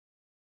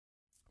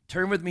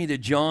Turn with me to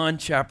John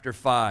chapter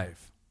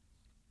 5.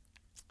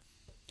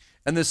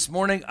 And this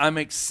morning I'm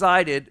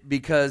excited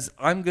because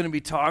I'm going to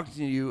be talking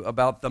to you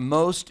about the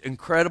most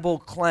incredible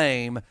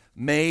claim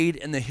made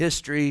in the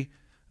history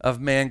of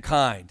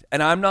mankind.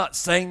 And I'm not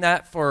saying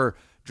that for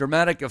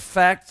dramatic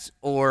effect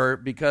or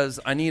because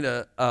I need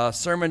a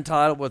sermon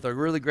title with a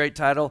really great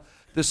title.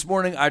 This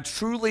morning I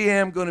truly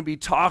am going to be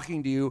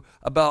talking to you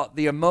about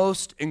the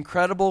most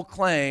incredible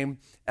claim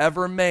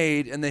ever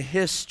made in the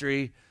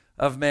history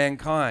of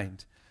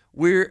mankind.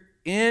 We're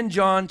in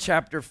John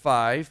chapter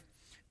 5,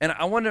 and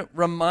I want to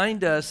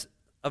remind us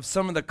of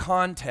some of the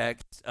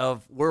context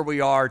of where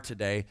we are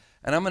today.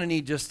 And I'm going to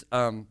need just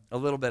a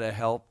little bit of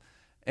help.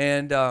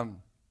 And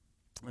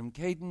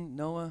Caden,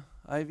 Noah,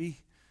 Ivy,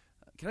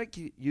 can I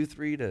get you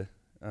three to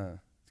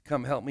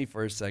come help me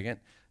for a second?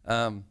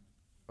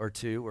 Or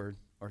two, or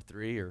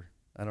three, or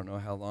I don't know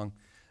how long.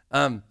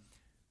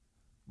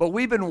 But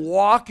we've been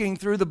walking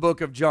through the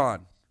book of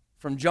John,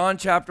 from John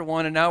chapter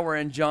 1, and now we're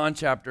in John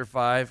chapter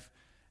 5.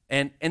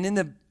 And in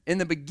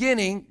the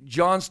beginning,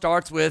 John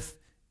starts with,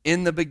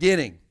 in the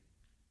beginning,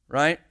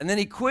 right? And then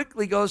he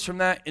quickly goes from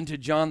that into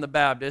John the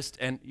Baptist.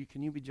 And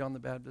can you be John the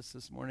Baptist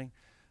this morning?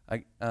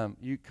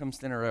 You come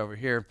stand right over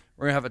here.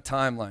 We're going to have a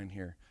timeline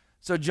here.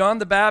 So John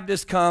the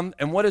Baptist comes,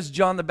 and what is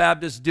John the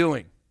Baptist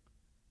doing?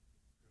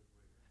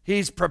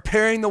 He's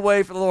preparing the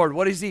way for the Lord.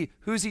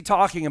 Who's he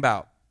talking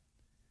about?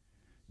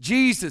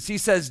 Jesus. He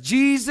says,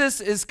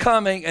 Jesus is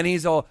coming, and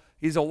he's a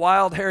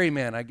wild, hairy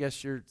man. I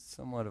guess you're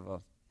somewhat of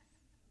a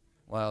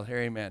wild,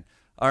 hairy man.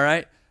 All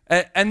right?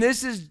 And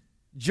this is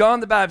John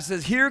the Baptist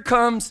says, here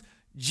comes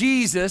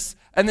Jesus,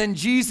 and then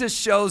Jesus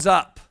shows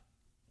up.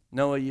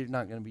 Noah, you're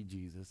not going to be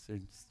Jesus.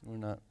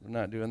 We're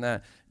not doing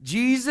that.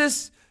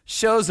 Jesus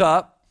shows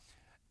up,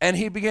 and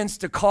he begins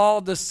to call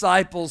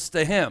disciples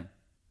to him.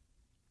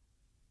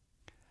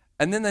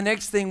 And then the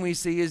next thing we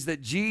see is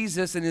that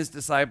Jesus and his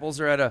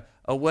disciples are at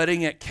a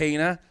wedding at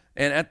Cana,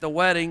 and at the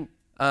wedding,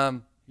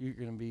 you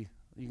can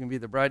be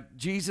the bride.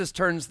 Jesus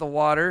turns the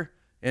water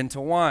into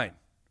wine.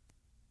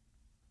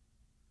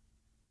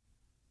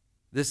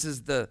 This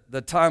is the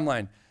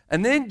timeline.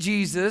 And then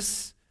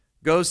Jesus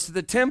goes to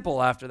the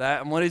temple after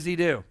that, and what does he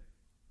do?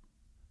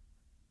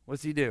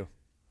 What's he do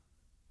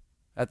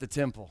at the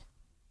temple?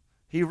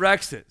 He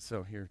wrecks it.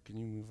 So here, can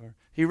you move over?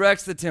 He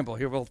wrecks the temple.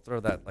 Here, we'll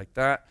throw that like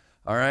that.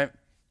 All right.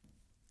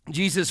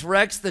 Jesus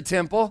wrecks the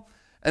temple,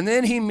 and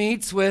then he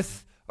meets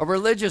with a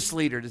religious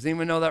leader. Does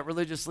anyone know that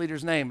religious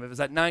leader's name? It was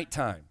at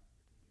nighttime.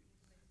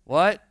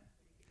 What?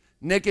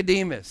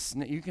 Nicodemus.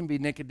 You can be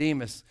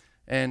Nicodemus.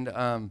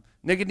 And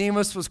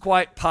Nicodemus was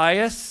quite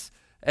pious,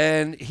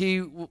 and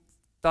he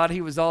thought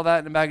he was all that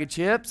in a bag of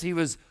chips. He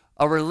was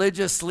a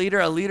religious leader,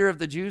 a leader of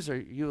the Jews. Are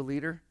you a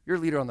leader? You're a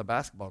leader on the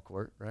basketball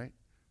court, right?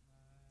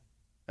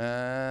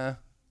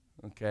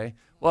 Okay.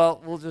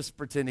 Well, we'll just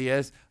pretend he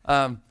is.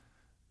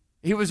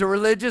 He was a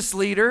religious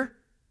leader,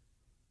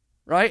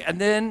 right?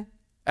 And then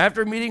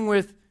after meeting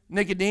with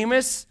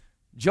Nicodemus,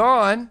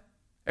 John,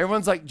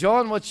 everyone's like,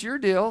 John, what's your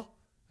deal?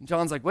 And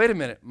John's like, wait a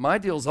minute, my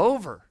deal's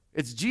over.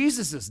 It's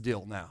Jesus'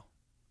 deal now,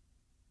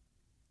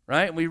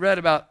 right? And we read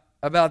about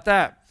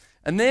that.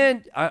 And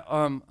then,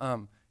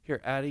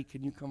 here, Addie,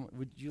 can you come?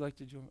 Would you like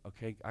to join?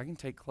 Okay, I can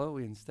take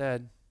Chloe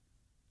instead.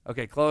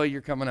 Okay, Chloe, you're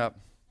coming up.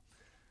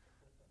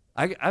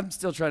 I'm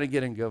still trying to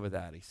get in good with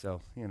Addie, so,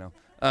 you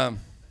know.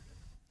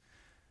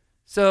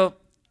 So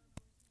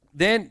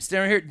then,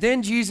 stand right here.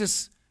 Then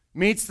Jesus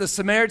meets the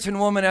Samaritan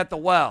woman at the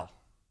well,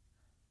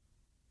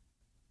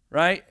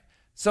 right?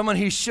 Someone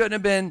he shouldn't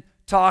have been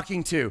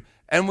talking to.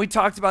 And we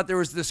talked about there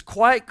was this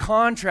quite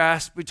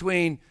contrast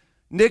between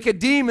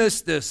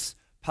Nicodemus, this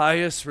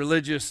pious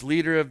religious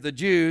leader of the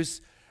Jews,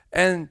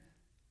 and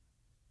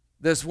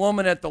this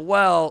woman at the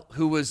well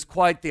who was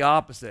quite the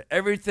opposite.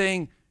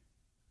 Everything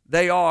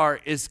they are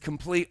is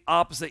complete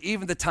opposite.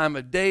 Even the time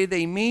of day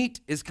they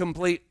meet is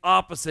complete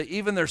opposite.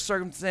 Even their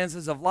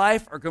circumstances of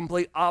life are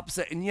complete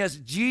opposite. And yes,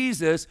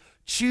 Jesus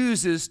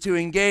chooses to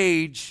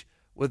engage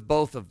with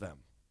both of them.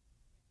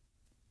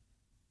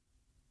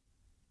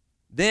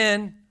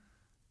 Then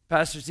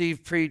Pastor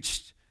Steve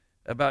preached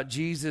about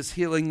Jesus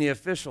healing the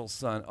official's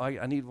son. Oh,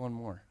 I need one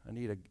more. I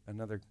need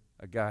another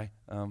guy.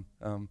 Come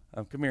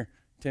here,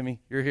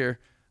 Timmy. You're here.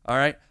 All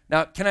right.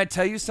 Now, can I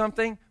tell you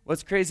something?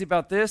 What's crazy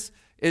about this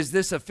is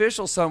this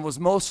official's son was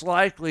most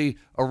likely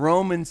a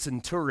Roman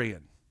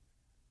centurion.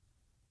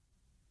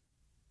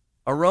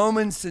 A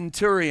Roman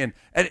centurion.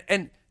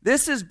 And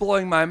this is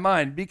blowing my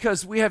mind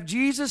because we have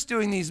Jesus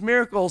doing these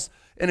miracles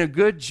in a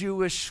good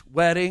Jewish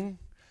wedding,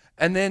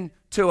 and then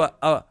to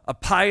a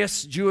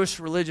pious Jewish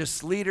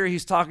religious leader,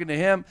 he's talking to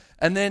him,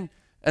 and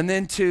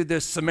then to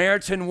this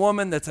Samaritan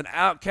woman that's an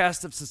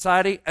outcast of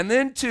society, and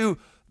then to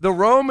the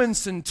Roman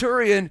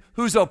centurion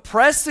who's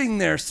oppressing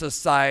their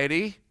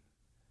society,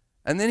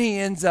 and then he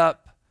ends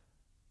up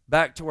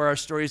back to where our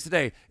story is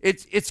today.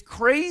 It's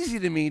crazy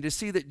to me to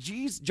see that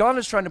John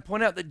is trying to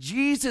point out that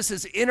Jesus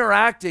is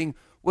interacting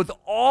with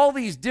all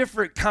these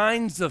different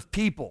kinds of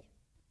people.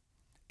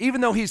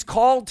 Even though he's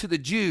called to the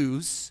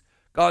Jews,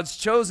 God's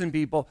chosen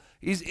people.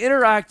 He's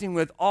interacting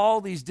with all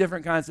these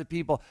different kinds of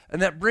people.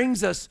 And that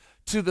brings us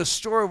to the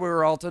story where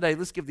we're all today.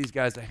 Let's give these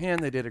guys a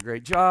hand. They did a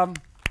great job.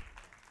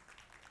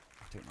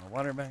 Take my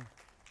water bag.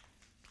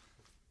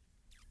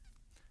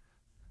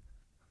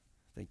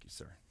 Thank you,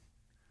 sir.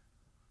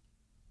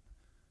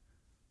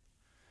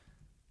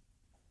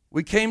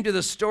 We came to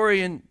the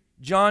story in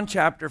John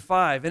chapter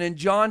 5. And in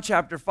John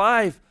chapter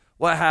 5,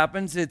 what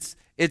happens? It's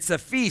a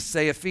feast.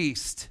 Say a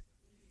feast.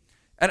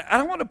 And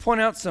I want to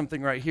point out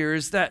something right here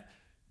is that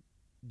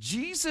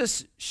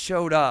Jesus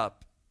showed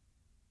up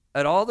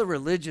at all the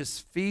religious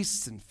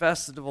feasts and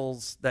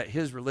festivals that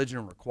his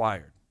religion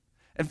required.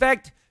 In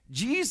fact,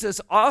 Jesus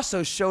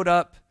also showed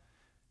up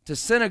to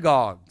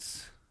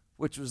synagogues,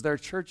 which was their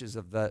churches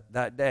of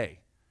that day.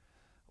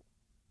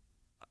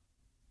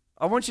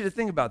 I want you to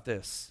think about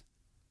this.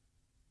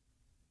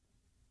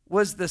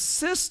 Was the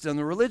system,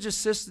 the religious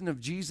system of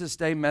Jesus'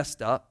 day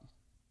messed up?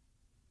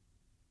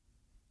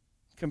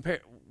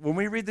 When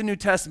we read the New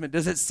Testament,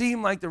 does it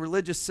seem like the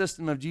religious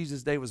system of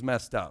Jesus' day was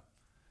messed up?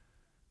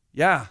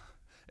 Yeah.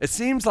 It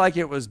seems like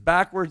it was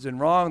backwards and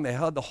wrong. They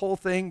held the whole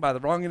thing by the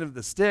wrong end of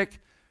the stick.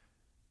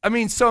 I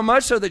mean, so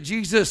much so that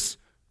Jesus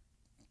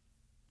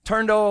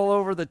turned all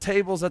over the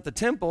tables at the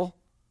temple.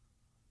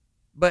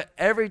 But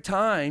every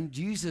time,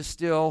 Jesus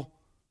still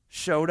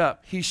showed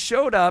up. He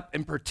showed up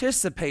and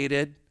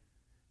participated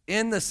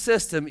in the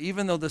system,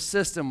 even though the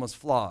system was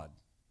flawed.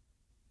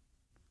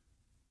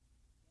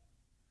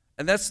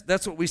 And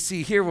that's what we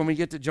see here when we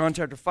get to John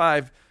chapter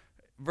 5,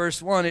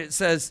 verse 1. It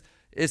says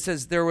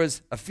there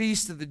was a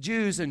feast of the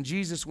Jews and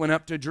Jesus went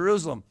up to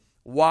Jerusalem.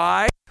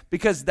 Why?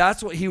 Because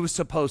that's what he was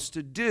supposed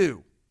to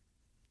do.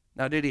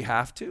 Now, did he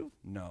have to?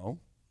 No.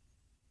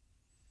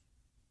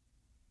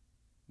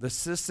 The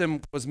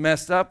system was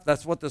messed up.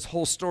 That's what this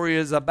whole story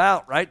is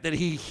about, right? That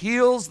he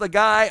heals the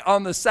guy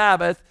on the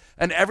Sabbath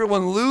and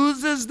everyone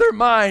loses their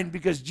mind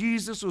because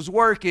Jesus was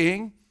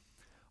working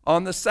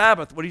on the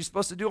Sabbath. What are you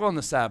supposed to do on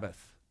the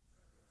Sabbath?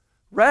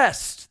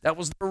 Rest. That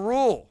was the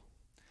rule.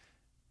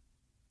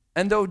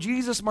 And though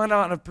Jesus might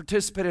not have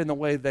participated in the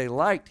way they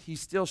liked, he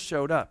still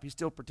showed up. He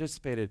still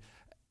participated.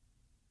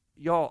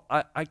 Y'all,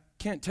 I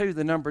can't tell you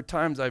the number of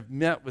times I've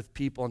met with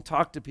people and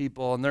talked to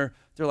people, and they're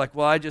like,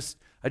 well, I just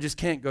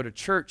can't go to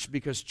church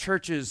because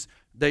churches,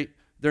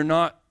 they're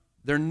not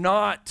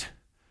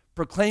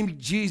proclaiming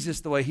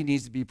Jesus the way he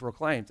needs to be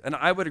proclaimed. And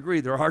I would agree,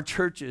 there are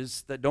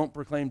churches that don't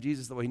proclaim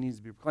Jesus the way he needs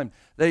to be proclaimed.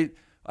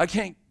 I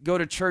can't go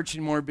to church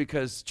anymore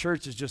because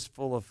church is just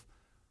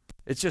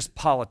it's just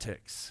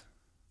politics.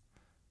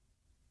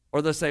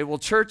 Or they'll say, well,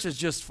 church is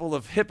just full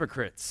of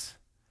hypocrites.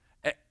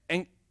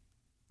 And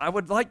I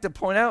would like to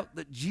point out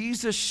that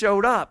Jesus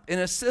showed up in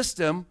a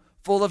system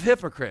full of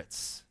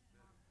hypocrites.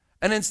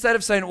 And instead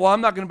of saying, well,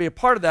 I'm not going to be a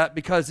part of that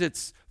because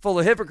it's full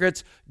of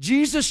hypocrites,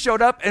 Jesus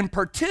showed up and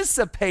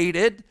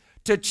participated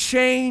to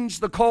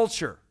change the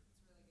culture.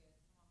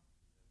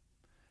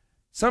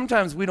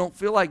 Sometimes we don't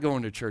feel like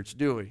going to church,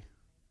 do we?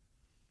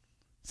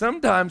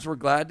 Sometimes we're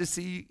glad to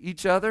see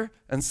each other,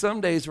 and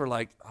some days we're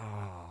like,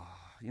 oh,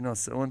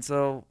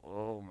 so-and-so,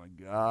 oh my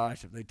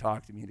gosh, if they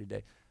talk to me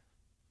today.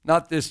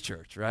 Not this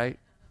church, right?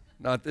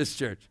 Not this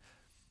church.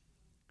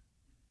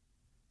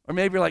 Or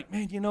maybe you're like,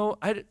 man,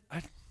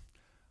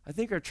 I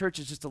think our church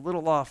is just a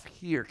little off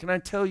here. Can I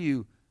tell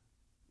you,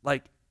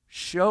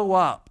 show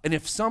up, and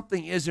if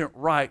something isn't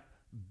right,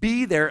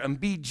 be there and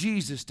be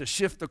Jesus to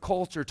shift the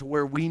culture to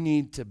where we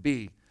need to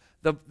be.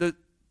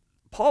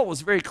 Paul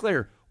was very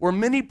clear. We're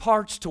many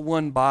parts to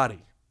one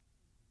body.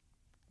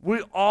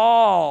 We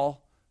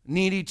all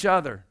need each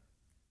other.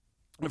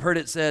 I've heard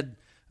it said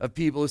of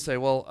people who say,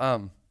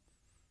 well,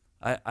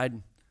 I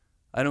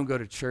don't go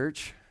to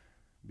church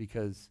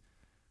because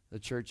the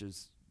church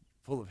is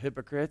full of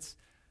hypocrites.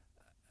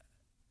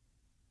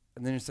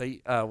 And then you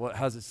say,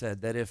 how's it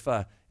said? That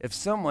if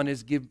someone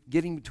is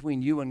getting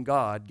between you and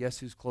God, guess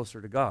who's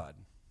closer to God?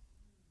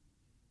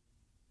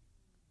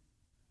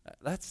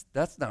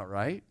 That's not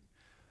right.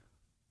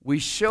 We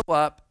show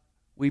up,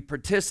 we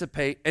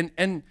participate,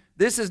 and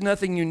this is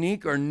nothing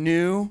unique or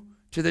new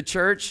to the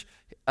church.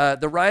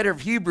 The writer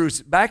of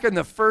Hebrews, back in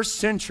the first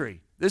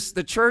century,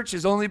 the church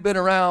has only been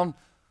around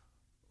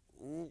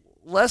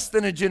less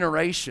than a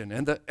generation,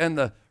 and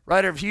the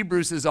writer of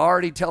Hebrews is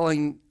already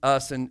telling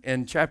us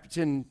in chapter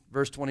 10,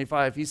 verse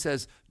 25, he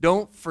says,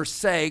 don't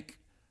forsake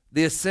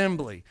the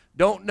assembly.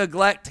 Don't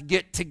neglect to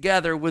get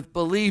together with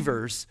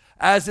believers,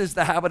 as is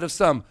the habit of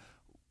some.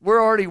 We're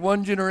already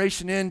one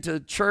generation into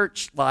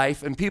church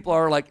life, and people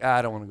are like,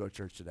 I don't want to go to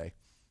church today.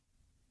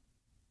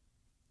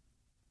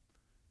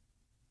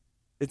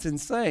 It's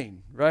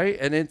insane, right?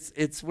 And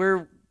it's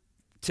where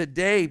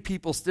today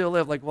people still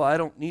live like, well, I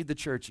don't need the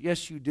church.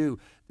 Yes, you do.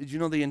 Did you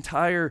know the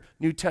entire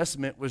New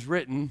Testament was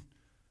written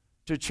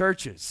to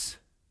churches?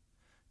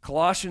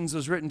 Colossians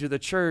was written to the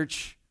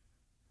church.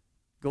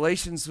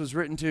 Galatians was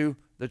written to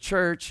the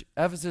church.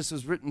 Ephesus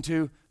was written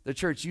to the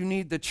church. You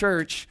need the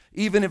church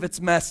even if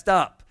it's messed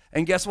up.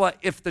 And guess what?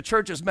 If the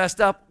church is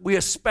messed up, we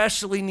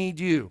especially need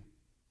you.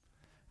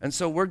 And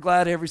so we're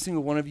glad every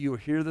single one of you are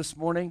here this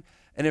morning.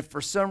 And if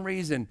for some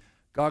reason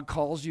God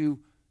calls you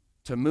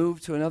to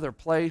move to another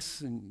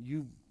place and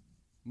you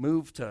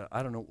move to,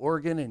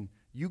 Oregon, and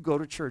you go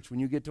to church when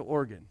you get to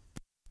Oregon.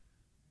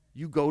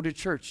 You go to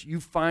church. You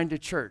find a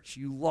church.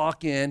 You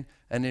lock in,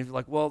 and if you're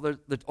like, well,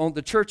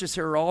 the churches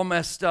here are all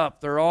messed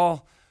up.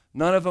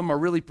 None of them are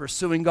really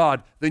pursuing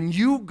God. Then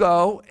you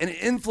go and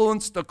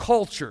influence the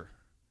culture,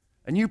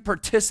 and you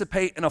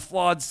participate in a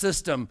flawed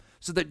system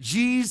so that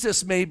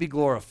Jesus may be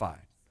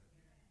glorified.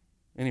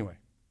 Anyway.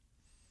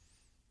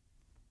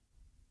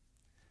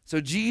 So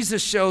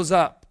Jesus shows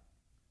up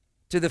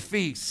to the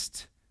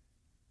feast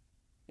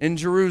in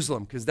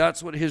Jerusalem because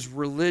that's what his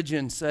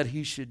religion said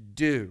he should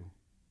do.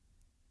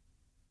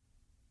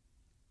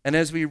 And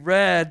as we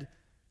read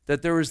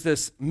that there was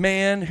this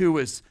man who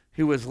was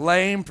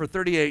lame for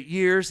 38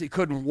 years, he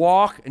couldn't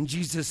walk, and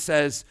Jesus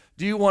says,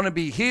 do you want to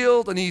be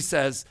healed? And he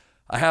says,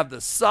 I have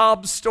the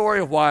sob story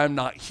of why I'm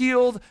not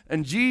healed.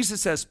 And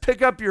Jesus says,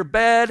 pick up your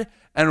bed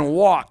and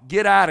walk.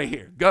 Get out of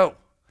here. Go.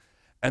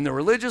 And the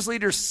religious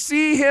leaders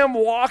see him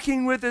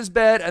walking with his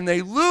bed, and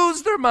they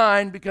lose their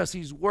mind because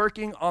he's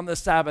working on the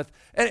Sabbath.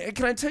 And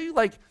can I tell you,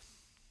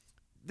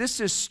 this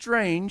is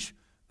strange,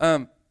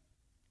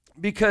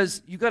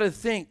 because you got to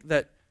think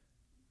that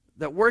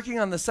working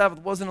on the Sabbath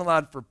wasn't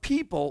allowed for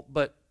people,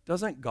 but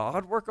doesn't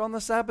God work on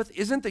the Sabbath?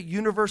 Isn't the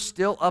universe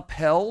still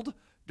upheld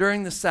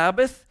during the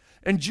Sabbath?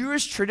 In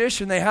Jewish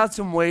tradition, they had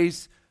some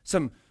ways,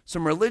 some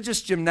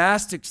religious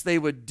gymnastics they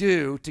would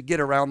do to get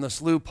around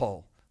this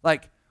loophole.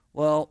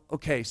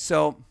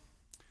 So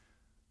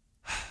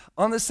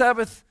on the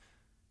Sabbath,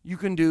 you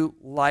can do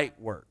light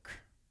work.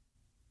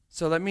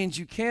 So that means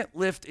you can't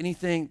lift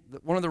anything.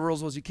 One of the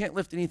rules was you can't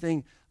lift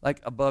anything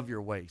above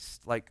your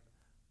waist.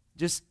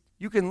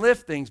 You can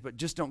lift things, but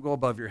just don't go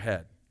above your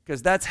head,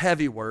 because that's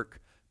heavy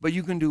work, but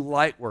you can do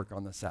light work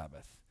on the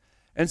Sabbath.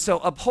 And so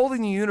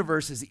upholding the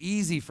universe is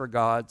easy for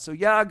God. So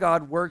yeah,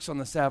 God works on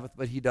the Sabbath,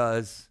 but he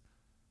does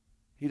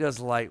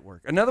light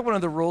work. Another one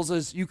of the rules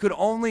is you could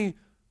only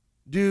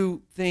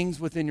do things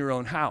within your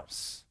own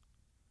house.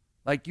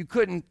 You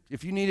couldn't,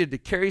 if you needed to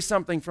carry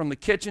something from the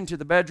kitchen to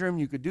the bedroom,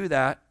 you could do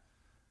that.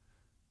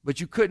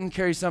 But you couldn't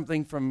carry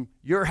something from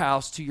your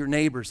house to your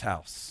neighbor's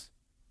house,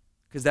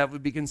 because that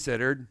would be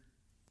considered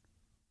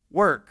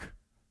work.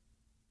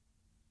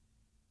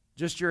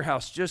 Just your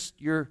house, just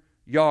your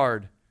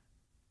yard.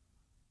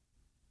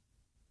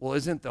 Well,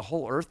 isn't the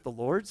whole earth the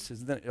Lord's?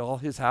 Isn't that all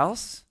his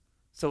house?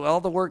 So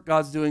all the work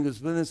God's doing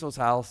is within his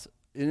house,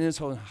 in his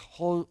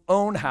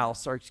own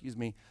house.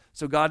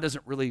 So God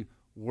doesn't really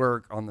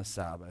work on the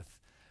Sabbath.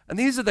 And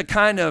these are the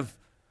kind of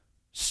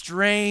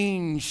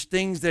strange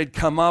things they'd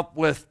come up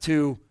with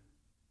to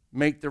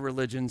make the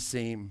religion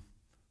seem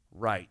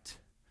right.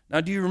 Now,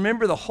 do you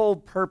remember the whole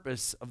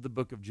purpose of the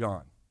book of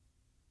John?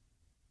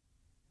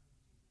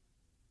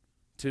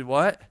 To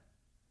what?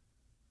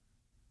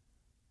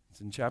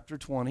 It's in chapter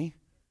 20.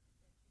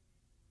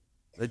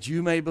 That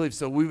you may believe.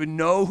 So we would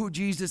know who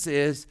Jesus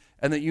is,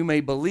 and that you may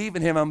believe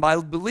in him. And by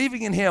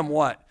believing in him,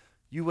 what?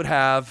 You would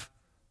have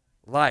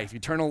life,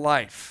 eternal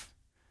life.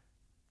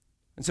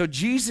 And so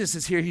Jesus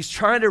is here. He's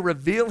trying to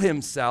reveal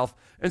himself.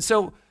 And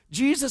so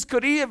Jesus,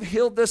 could he have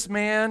healed this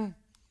man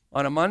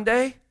on a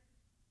Monday?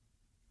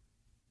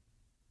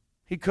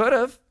 He could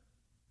have.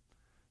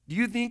 Do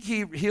you think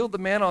he healed the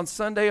man on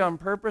Sunday on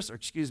purpose? Or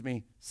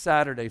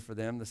Saturday for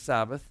them, the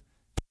Sabbath.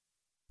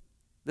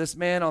 This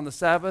man on the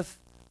Sabbath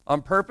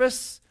on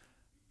purpose?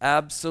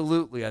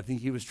 Absolutely. I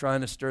think he was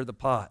trying to stir the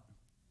pot.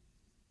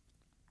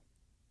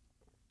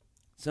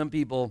 Some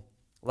people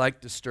like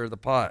to stir the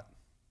pot.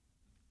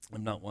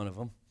 I'm not one of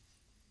them.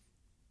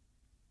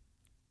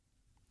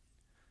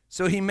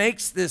 So he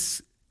makes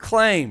this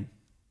claim.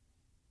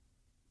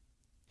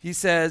 He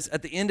says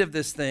at the end of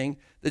this thing,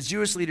 the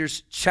Jewish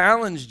leaders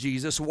challenge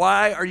Jesus.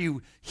 Why are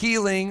you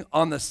healing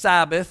on the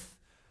Sabbath?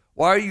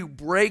 Why are you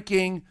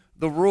breaking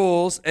the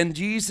rules? And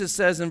Jesus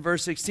says in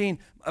verse 16,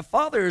 my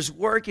Father is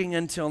working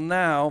until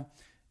now,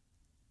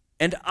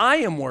 and I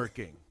am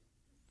working.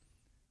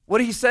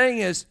 What he's saying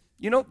is,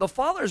 the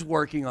Father's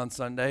working on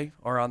Sunday,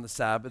 or on the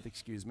Sabbath,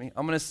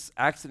 I'm going to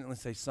accidentally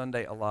say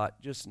Sunday a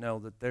lot. Just know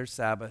that their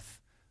Sabbath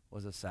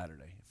was a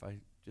Saturday.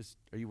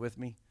 Are you with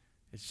me?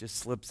 It just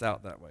slips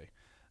out that way.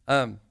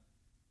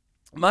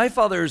 My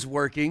Father is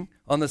working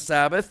on the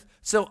Sabbath,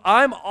 so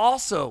I'm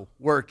also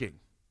working.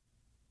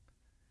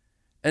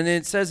 And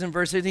then it says in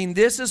verse 18,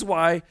 this is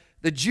why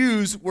the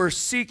Jews were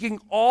seeking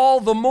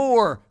all the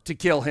more to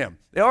kill him.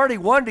 They already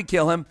wanted to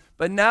kill him,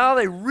 but now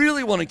they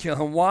really want to kill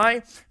him.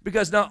 Why?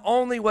 Because not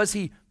only was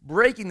he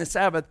breaking the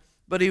Sabbath,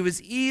 but he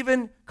was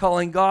even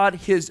calling God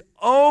his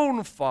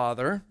own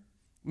Father,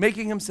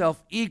 making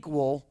himself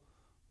equal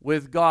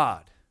with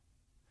God.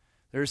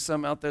 There's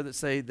some out there that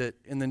say that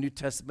in the New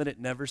Testament it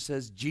never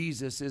says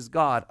Jesus is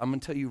God. I'm going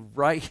to tell you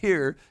right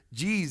here,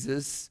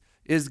 Jesus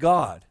is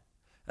God.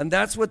 And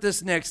that's what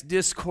this next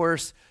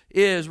discourse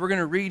is. We're going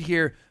to read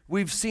here.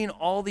 We've seen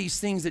all these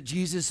things that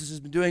Jesus has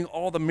been doing,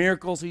 all the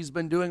miracles he's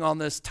been doing on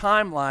this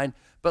timeline.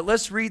 But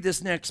let's read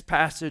this next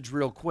passage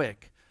real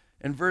quick.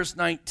 In verse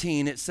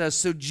 19, it says,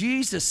 so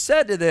Jesus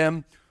said to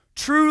them,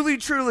 Truly,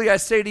 truly, I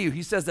say to you.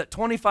 He says that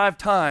 25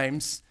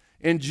 times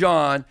in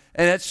John,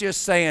 and it's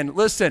just saying,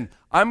 listen,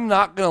 I'm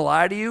not going to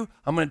lie to you.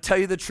 I'm going to tell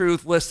you the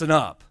truth. Listen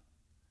up.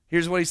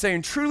 Here's what he's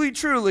saying. Truly,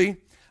 truly,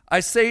 I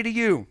say to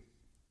you,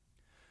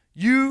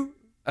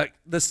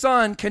 the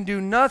Son can do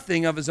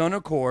nothing of his own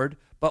accord,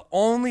 but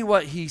only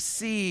what he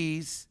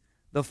sees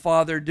the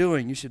Father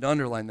doing. You should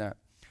underline that.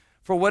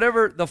 For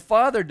whatever the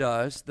Father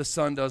does, the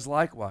Son does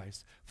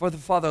likewise. For the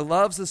Father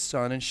loves the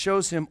Son and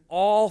shows him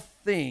all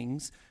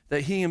things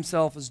that he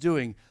himself is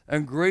doing.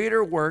 And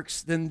greater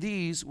works than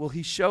these will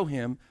he show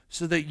him,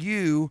 so that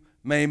you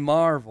may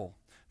marvel.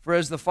 For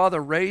as the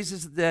Father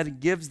raises the dead and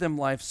gives them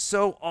life,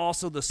 so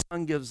also the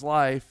Son gives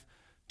life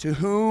to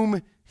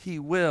whom he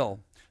will.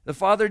 The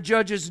Father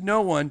judges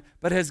no one,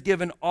 but has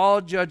given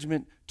all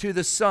judgment to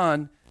the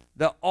Son,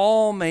 that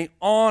all may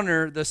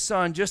honor the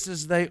Son, just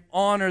as they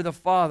honor the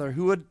Father.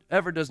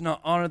 Whoever does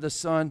not honor the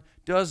Son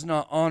does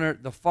not honor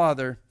the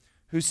Father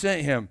who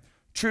sent him.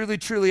 Truly,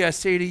 truly, I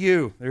say to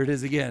you, there it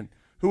is again,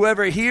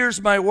 whoever hears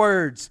my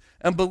words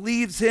and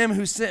believes him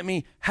who sent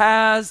me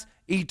has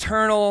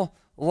eternal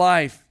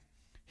life.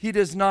 He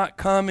does not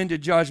come into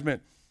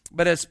judgment,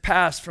 but has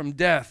passed from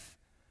death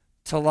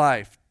to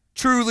life.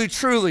 Truly,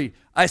 truly,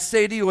 I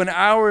say to you, an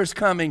hour is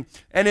coming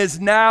and is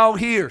now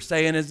here.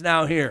 Saying is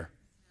now here.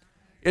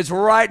 It's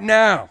right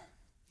now,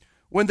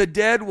 when the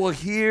dead will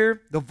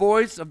hear the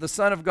voice of the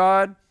Son of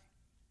God,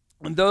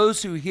 and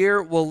those who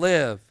hear will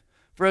live.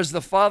 For as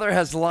the Father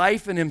has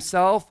life in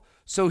himself,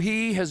 so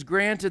he has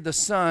granted the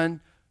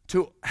Son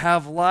to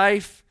have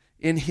life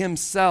in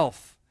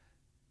himself.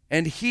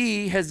 And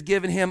he has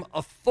given him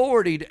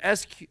authority to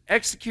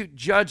execute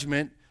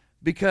judgment,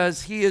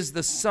 because he is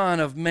the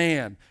Son of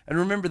Man. And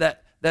remember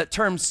that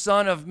term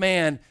Son of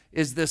Man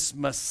is this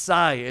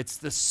Messiah. It's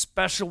the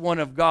special one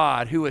of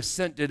God who is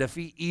sent to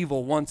defeat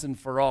evil once and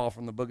for all,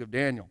 from the book of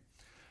Daniel.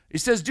 He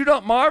says, do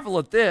not marvel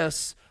at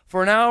this,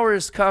 for an hour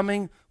is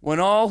coming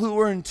when all who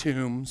are in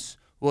tombs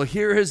will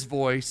hear his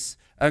voice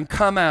and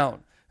come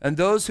out, and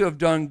those who have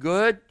done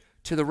good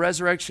to the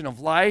resurrection of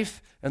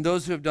life, and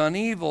those who have done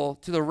evil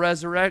to the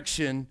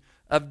resurrection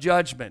of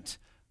judgment.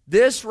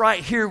 This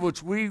right here,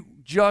 which we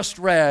just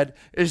read,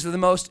 is the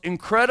most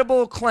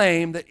incredible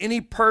claim that any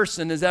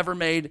person has ever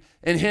made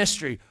in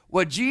history.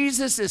 What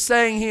Jesus is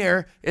saying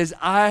here is,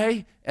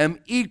 I am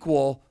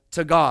equal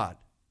to God.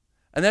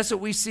 And that's what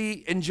we see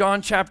in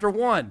John chapter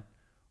 1.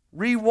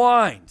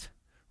 Rewind.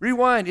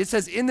 It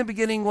says, in the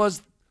beginning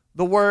was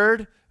the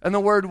Word, and the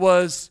Word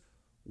was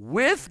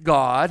with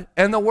God,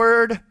 and the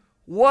Word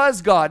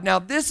was God. Now,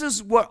 this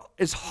is what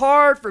is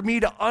hard for me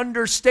to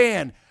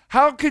understand.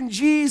 How can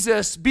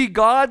Jesus be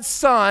God's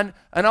Son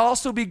and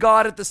also be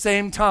God at the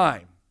same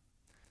time?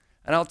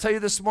 And I'll tell you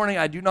this morning,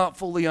 I do not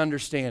fully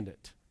understand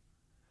it.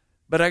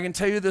 But I can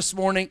tell you this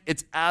morning,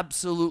 it's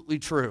absolutely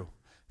true.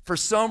 For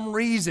some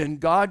reason,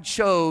 God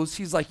chose,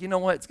 he's like, you know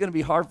what, it's going to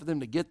be hard for them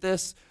to get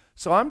this,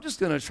 so I'm just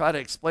going to try to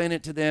explain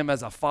it to them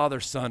as a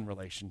father-son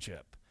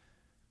relationship.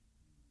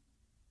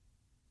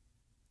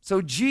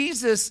 So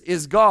Jesus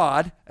is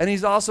God, and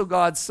he's also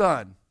God's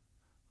Son.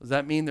 Does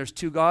that mean there's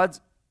two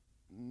gods?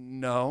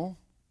 No.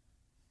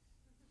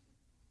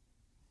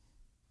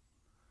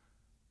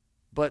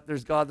 But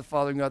there's God the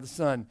Father and God the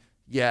Son.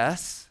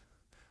 Yes.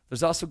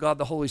 There's also God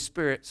the Holy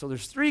Spirit. So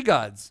there's three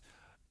gods.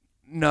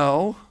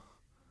 No.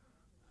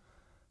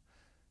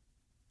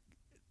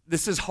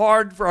 This is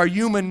hard for our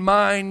human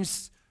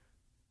minds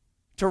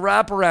to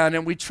wrap around,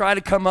 and we try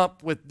to come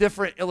up with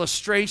different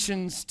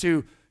illustrations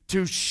to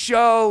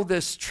show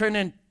this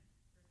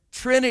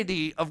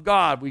trinity of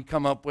God. We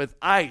come up with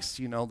ice.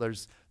 You know,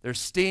 there's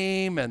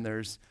steam, and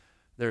there's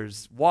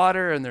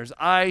water, and there's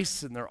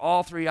ice, and they're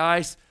all three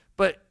ice.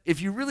 But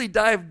if you really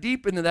dive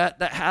deep into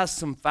that has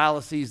some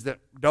fallacies that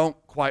don't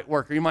quite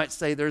work. Or you might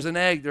say there's an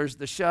egg, there's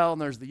the shell,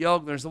 and there's the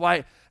yolk, and there's the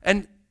white.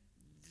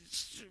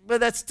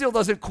 But that still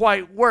doesn't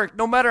quite work.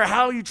 No matter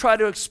how you try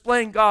to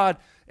explain God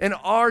in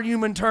our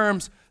human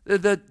terms,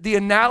 the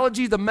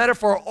analogy, the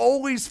metaphor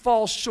always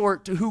falls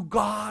short to who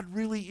God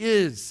really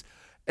is.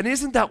 And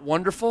isn't that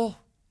wonderful?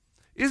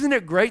 Isn't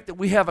it great that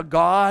we have a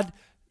God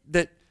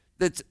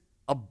that's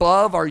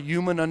above our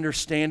human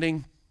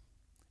understanding,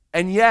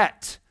 and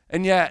yet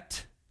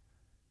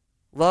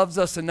loves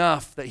us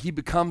enough that he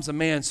becomes a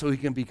man so he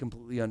can be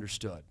completely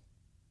understood?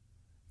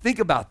 Think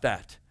about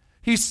that.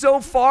 He's so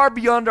far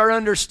beyond our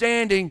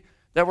understanding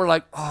that we're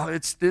like, oh,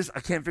 it's this, I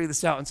can't figure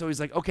this out. And so he's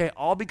like, okay,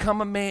 I'll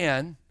become a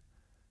man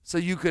so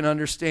you can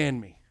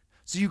understand me,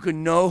 so you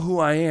can know who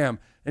I am.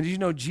 And you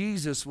know,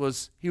 Jesus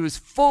was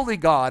fully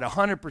God,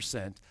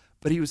 100%,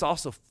 but he was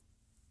also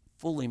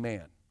fully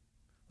man.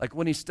 Like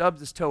when he stubbed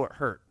his toe, it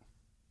hurt.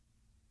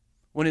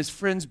 When his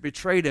friends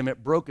betrayed him,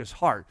 it broke his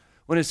heart.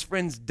 When his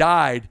friends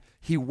died,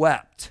 he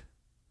wept.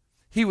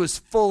 He was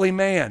fully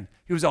man.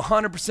 He was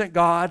 100%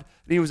 God,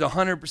 and he was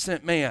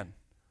 100% man.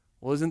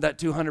 Well, isn't that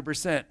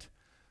 200%?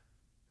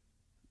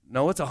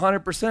 No, it's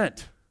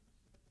 100%.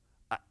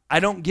 I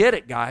don't get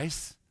it,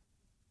 guys.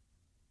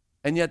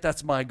 And yet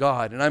that's my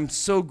God. And I'm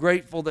so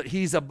grateful that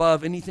he's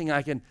above anything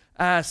I can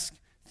ask,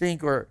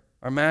 think, or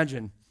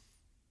imagine.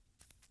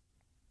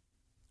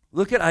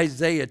 Look at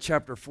Isaiah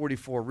chapter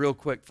 44 real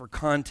quick for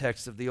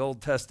context of the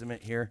Old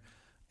Testament here.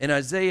 In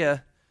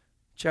Isaiah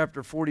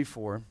chapter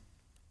 44,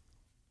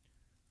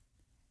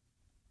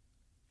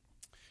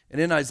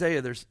 and in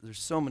Isaiah there's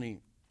so many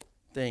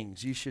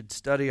things. You should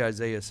study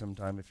Isaiah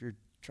sometime if you're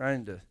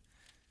trying to.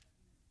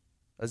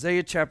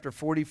 Isaiah chapter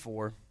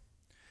 44.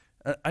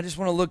 I just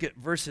want to look at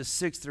verses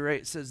 6 through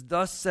 8. It says,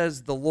 "Thus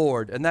says the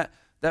Lord." And that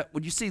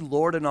when you see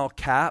Lord in all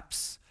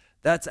caps,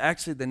 that's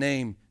actually the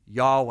name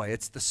Yahweh.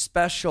 It's the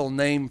special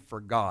name for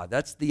God.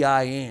 That's the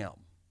I am.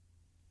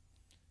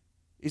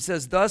 He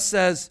says, "Thus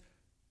says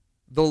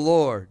the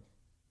Lord,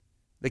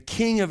 the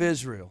King of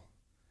Israel,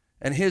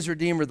 and his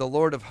Redeemer, the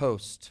Lord of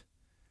hosts."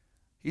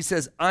 He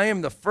says, "I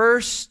am the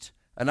first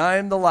and I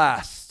am the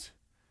last.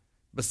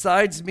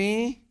 Besides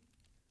me,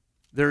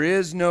 there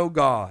is no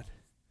God.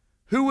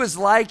 Who is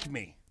like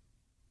me?"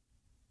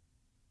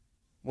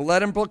 Well,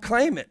 let him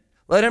proclaim it.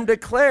 Let him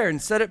declare and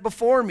set it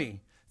before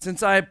me.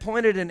 Since I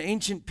appointed an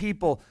ancient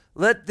people,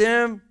 let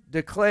them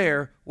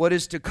declare what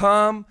is to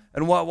come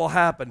and what will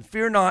happen.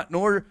 Fear not,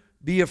 nor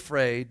be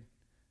afraid.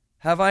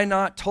 Have I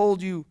not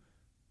told you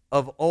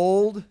of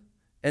old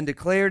and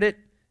declared it?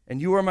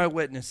 And you are my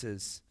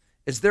witnesses.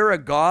 Is there a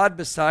God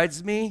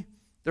besides me?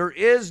 There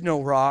is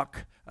no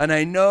rock, and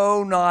I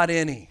know not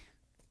any.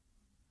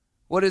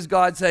 What is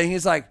God saying?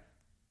 He's like,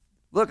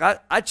 look,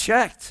 I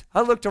checked.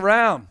 I looked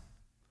around.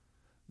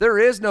 There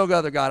is no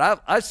other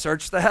God. I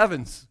searched the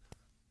heavens.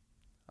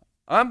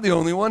 I'm the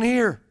only one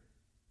here.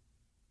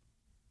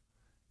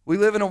 We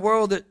live in a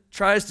world that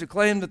tries to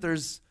claim that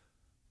there's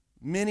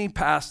many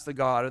paths to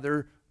God,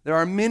 or there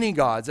are many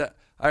gods.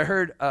 I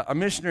heard a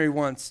missionary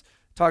once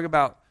talk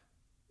about,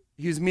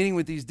 he was meeting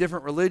with these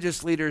different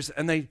religious leaders,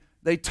 and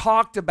they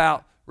talked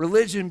about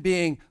religion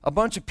being a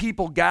bunch of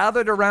people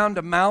gathered around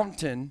a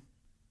mountain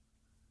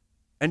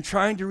and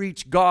trying to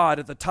reach God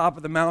at the top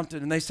of the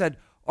mountain. And they said,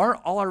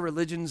 aren't all our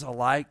religions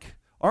alike?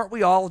 Aren't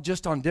we all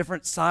just on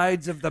different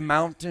sides of the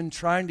mountain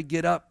trying to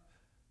get up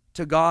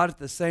to God at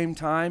the same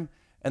time?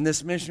 And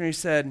this missionary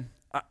said,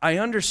 I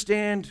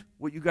understand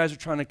what you guys are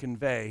trying to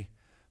convey,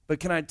 but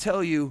can I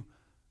tell you,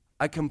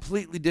 I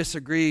completely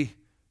disagree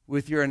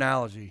with your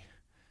analogy.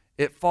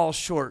 It falls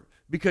short,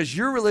 because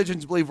your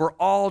religions believe we're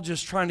all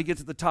just trying to get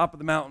to the top of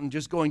the mountain,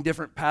 just going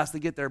different paths to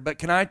get there. But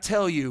can I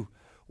tell you,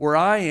 where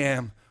I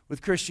am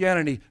with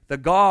Christianity, the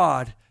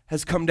God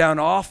has come down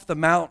off the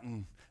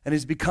mountain and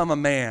has become a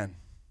man.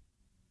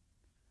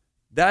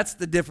 That's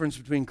the difference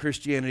between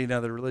Christianity and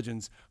other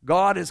religions.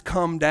 God has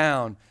come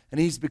down and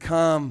he's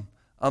become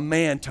a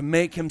man to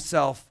make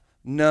himself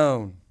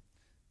known.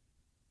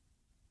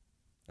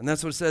 And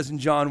that's what it says in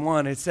John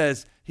 1. It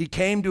says, he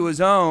came to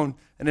his own,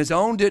 and his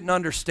own didn't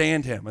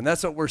understand him. And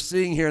that's what we're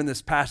seeing here in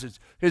this passage.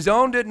 His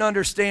own didn't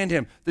understand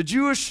him. The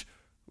Jewish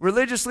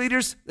religious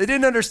leaders, they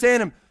didn't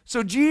understand him.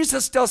 So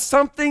Jesus does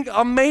something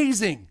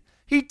amazing.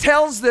 He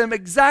tells them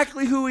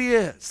exactly who he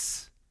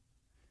is.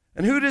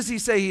 And who does he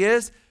say he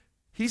is?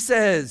 He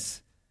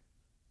says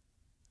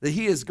that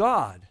he is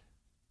God.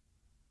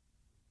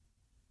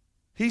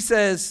 He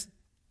says,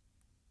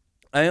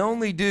 I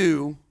only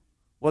do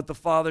what the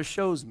Father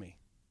shows me.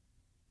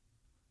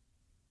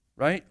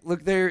 Right?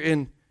 Look there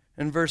in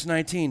verse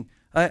 19.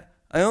 I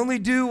only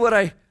do what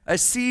I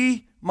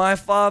see my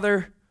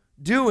Father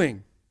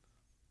doing.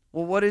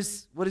 Well, what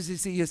does he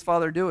see his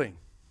Father doing?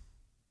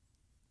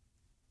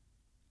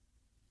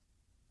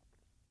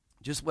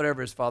 Just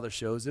whatever his Father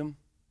shows him.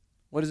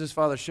 What does his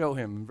Father show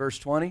him? In verse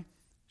 20,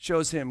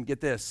 shows him, get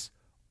this,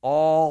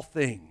 all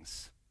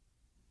things.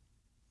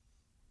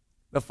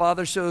 The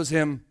Father shows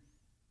him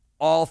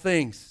all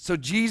things. So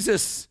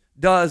Jesus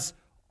does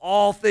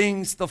all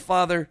things the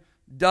Father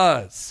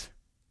does.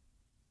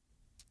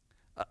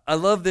 I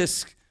love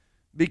this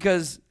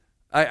because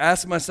I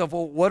ask myself,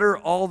 well, what are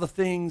all the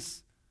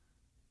things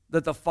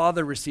that the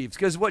Father receives?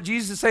 Because what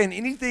Jesus is saying,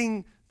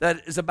 anything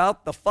that is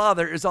about the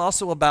Father is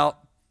also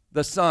about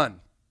the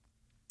Son.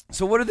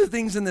 So what are the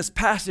things in this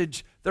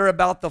passage that are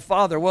about the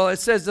Father? Well, it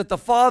says that the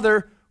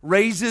Father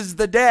raises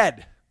the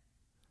dead.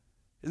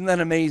 Isn't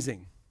that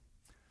amazing?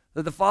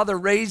 That the Father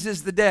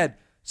raises the dead.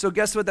 So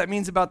guess what that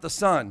means about the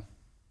Son?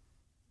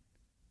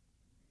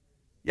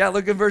 Yeah,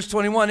 look at verse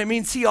 21. It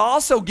means he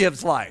also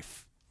gives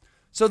life.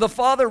 So the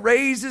Father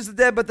raises the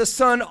dead, but the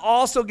Son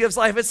also gives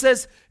life. It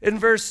says in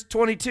verse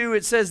 22,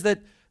 it says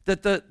that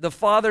the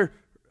Father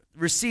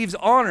receives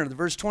honor.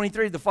 Verse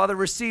 23, the Father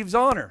receives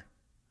honor.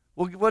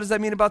 Well, what does that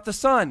mean about the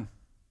Son?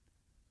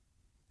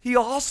 He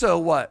also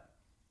what?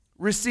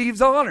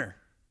 Receives honor.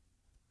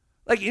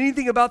 Like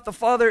anything about the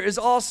Father is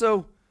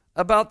also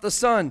about the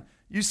Son.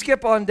 You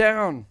skip on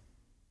down.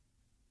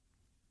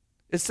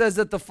 It says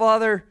that the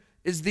Father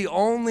is the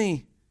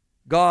only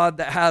God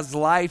that has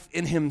life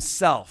in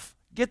himself.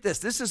 Get this.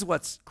 This is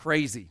what's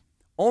crazy.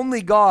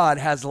 Only God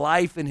has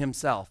life in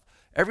himself.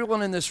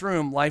 Everyone in this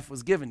room, life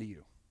was given to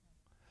you.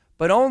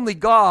 But only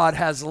God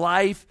has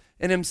life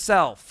in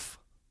himself.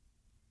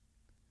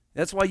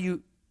 That's why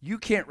you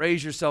can't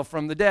raise yourself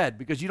from the dead,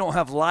 because you don't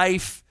have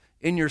life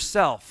in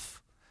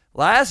yourself.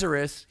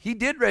 Lazarus, he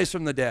did raise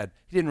from the dead.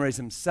 He didn't raise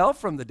himself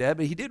from the dead,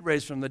 but he did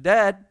raise from the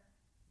dead.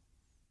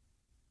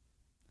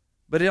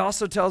 But it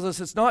also tells us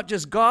it's not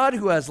just God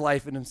who has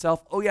life in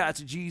himself. Oh yeah, it's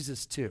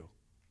Jesus too.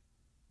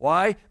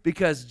 Why?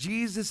 Because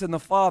Jesus and the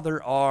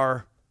Father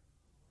are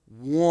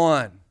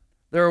one.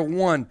 They're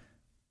one.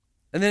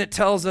 And then it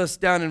tells us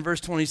down in verse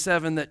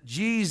 27 that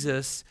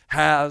Jesus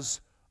has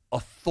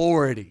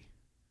authority.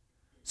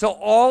 So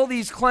all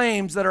these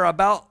claims that are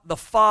about the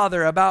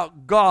Father,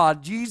 about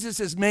God,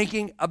 Jesus is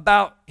making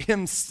about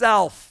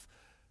himself.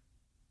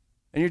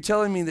 And you're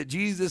telling me that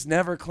Jesus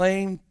never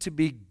claimed to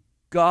be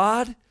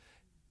God?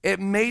 It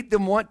made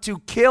them want to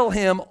kill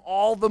him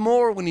all the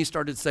more when he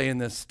started saying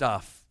this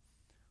stuff.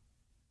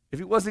 If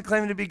he wasn't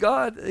claiming to be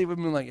God, they would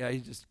have been like, yeah,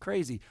 he's just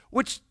crazy.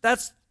 Which,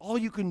 that's all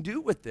you can do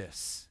with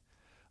this.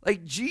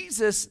 Like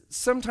Jesus,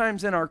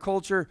 sometimes in our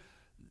culture,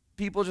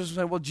 people just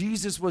say, well,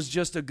 Jesus was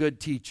just a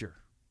good teacher.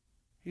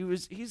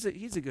 He's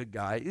a good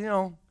guy. You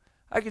know,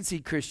 I can see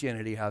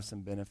Christianity have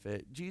some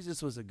benefit.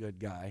 Jesus was a good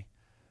guy.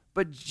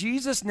 But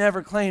Jesus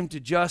never claimed to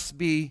just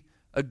be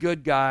a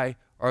good guy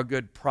or a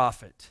good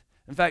prophet.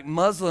 In fact,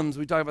 Muslims,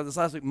 we talked about this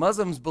last week,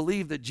 Muslims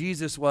believe that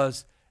Jesus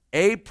was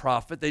a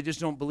prophet. They just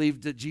don't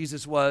believe that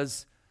Jesus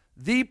was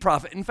the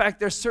prophet. In fact,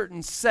 there's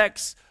certain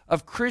sects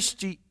of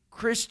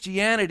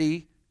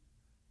Christianity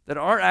that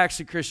aren't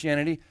actually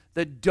Christianity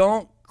that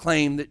don't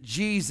claim that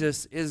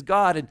Jesus is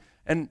God.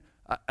 And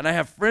I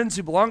have friends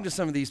who belong to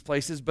some of these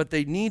places, but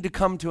they need to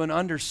come to an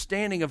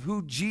understanding of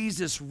who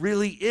Jesus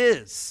really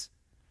is.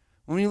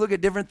 When you look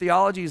at different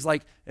theologies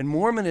like in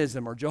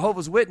Mormonism or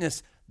Jehovah's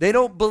Witness, they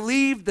don't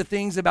believe the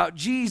things about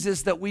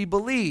Jesus that we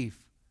believe.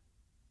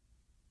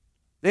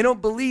 They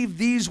don't believe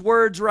these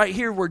words right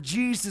here where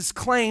Jesus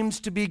claims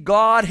to be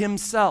God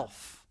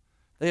himself.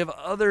 They have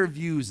other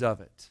views of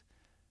it.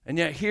 And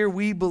yet here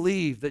we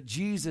believe that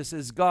Jesus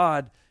is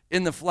God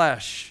in the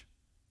flesh.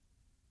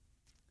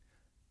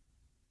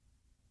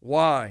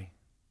 Why?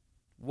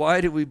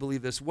 Why do we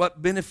believe this?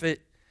 What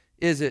benefit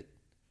is it?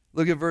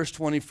 Look at verse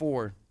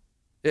 24.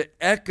 It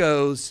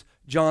echoes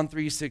John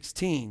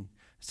 3:16. It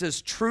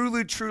says,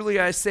 truly, truly,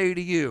 I say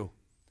to you.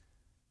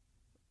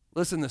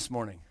 Listen this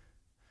morning.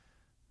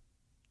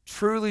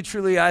 Truly,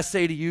 truly, I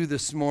say to you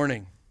this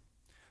morning.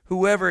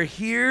 Whoever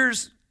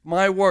hears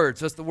my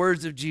words, that's the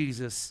words of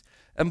Jesus,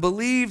 and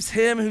believes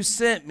him who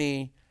sent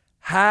me,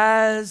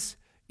 has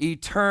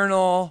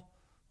eternal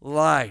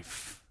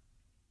life.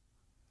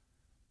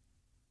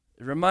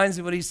 It reminds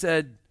me what he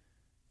said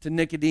to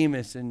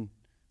Nicodemus and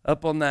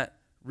up on that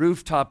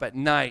rooftop at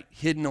night,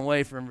 hidden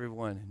away from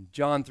everyone. In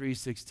John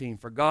 3:16,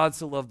 for God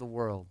so loved the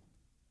world,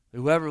 that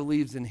whoever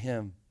believes in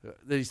him,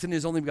 that he sent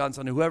his only begotten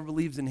Son, whoever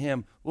believes in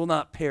him will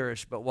not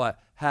perish, but what?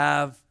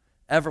 Have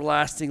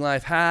everlasting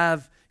life,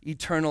 have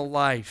eternal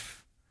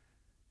life.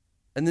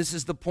 And this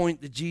is the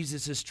point that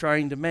Jesus is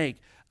trying to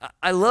make.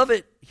 I love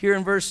it here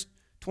in verse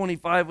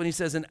 25 when he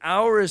says, an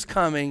hour is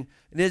coming,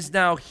 and is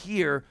now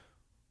here,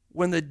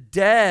 when the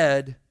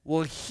dead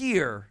will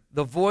hear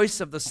the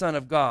voice of the Son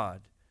of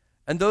God,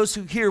 and those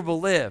who hear will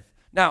live.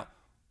 Now,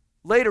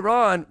 later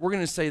on, we're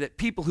going to say that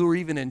people who are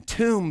even in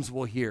tombs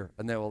will hear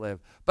and they will live.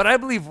 But I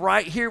believe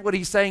right here what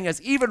he's saying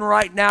is even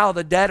right now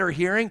the dead are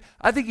hearing.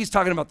 I think he's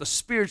talking about the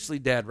spiritually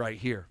dead right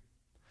here.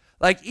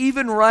 Like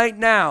even right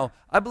now,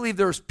 I believe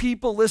there's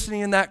people listening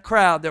in that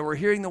crowd that were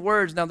hearing the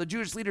words. Now, the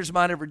Jewish leaders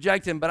might have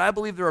rejected him, but I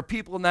believe there are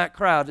people in that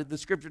crowd that the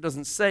scripture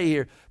doesn't say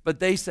here, but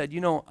they said,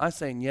 you know, I'm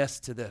saying yes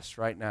to this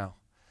right now.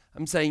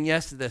 I'm saying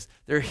yes to this.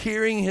 They're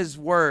hearing his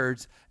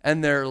words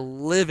and they're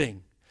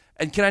living.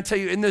 And can I tell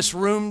you, in this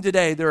room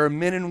today, there are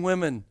men and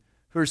women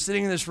who are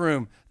sitting in this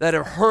room that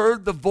have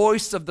heard the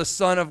voice of the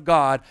Son of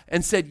God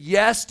and said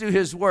yes to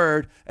his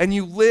word, and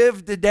you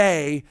live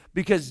today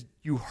because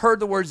you heard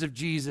the words of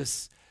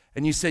Jesus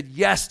and you said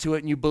yes to it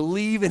and you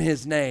believe in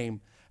his name,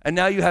 and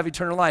now you have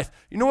eternal life.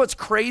 You know what's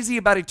crazy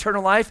about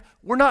eternal life?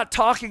 We're not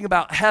talking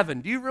about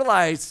heaven. Do you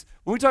realize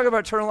when we talk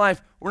about eternal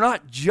life, we're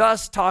not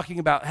just talking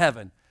about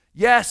heaven.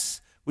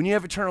 Yes, when you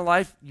have eternal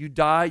life, you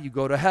die, you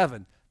go to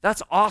heaven.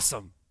 That's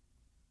awesome.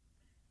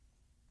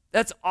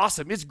 That's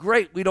awesome. It's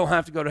great we don't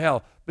have to go to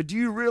hell. But do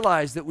you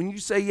realize that when you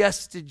say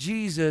yes to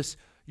Jesus,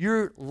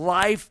 your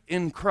life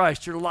in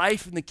Christ, your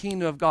life in the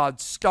kingdom of God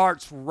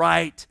starts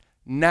right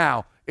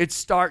now. It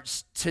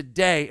starts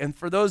today. And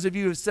for those of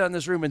you who have sat in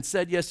this room and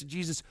said yes to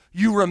Jesus,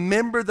 you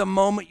remember the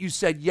moment you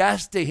said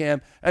yes to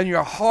him and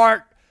your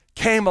heart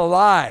came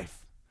alive.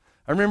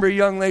 I remember a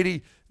young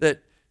lady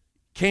that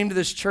came to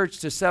this church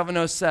to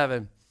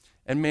 707,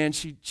 and man,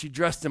 she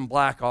dressed in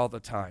black all the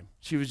time.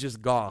 She was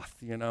just goth,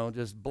 you know,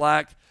 just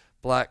black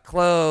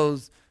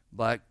clothes,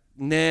 black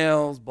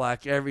nails,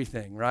 black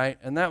everything, right?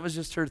 And that was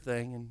just her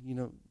thing. And, you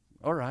know,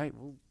 all right,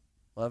 we'll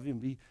love you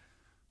and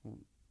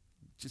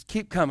just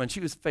keep coming. She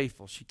was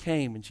faithful. She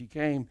came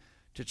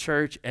to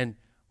church, and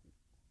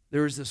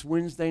there was this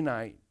Wednesday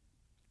night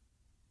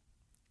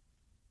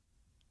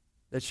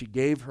that she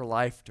gave her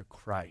life to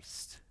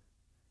Christ.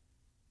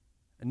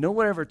 And no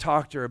one ever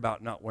talked to her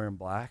about not wearing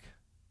black.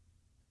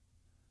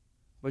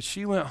 But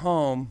she went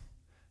home,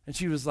 and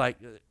she was like,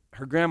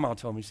 her grandma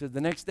told me, she said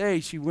the next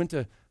day she went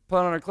to put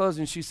on her clothes,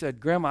 and she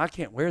said, Grandma, I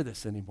can't wear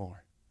this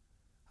anymore.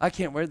 I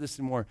can't wear this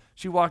anymore.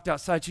 She walked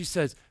outside. She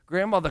says,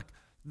 Grandma,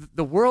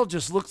 the world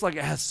just looks like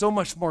it has so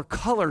much more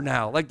color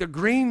now. Like the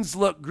greens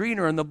look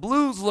greener and the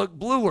blues look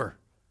bluer.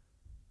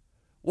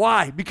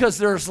 Why? Because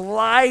there's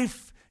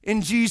life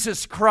in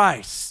Jesus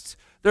Christ.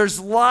 There's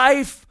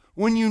life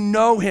when you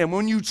know him.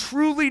 When you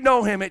truly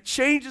know him, it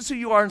changes who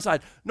you are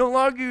inside. No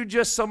longer you're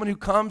just someone who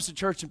comes to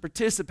church and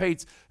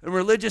participates in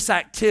religious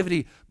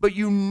activity, but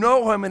you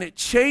know him and it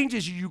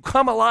changes you. You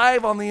come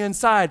alive on the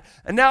inside.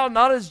 And now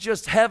not as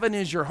just heaven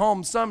is your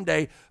home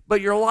someday,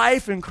 but your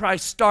life in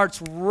Christ starts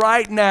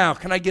right now.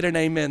 Can I get an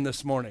amen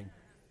this morning?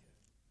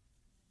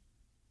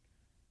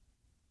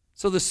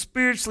 So the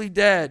spiritually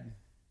dead,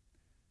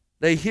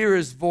 they hear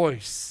his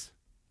voice.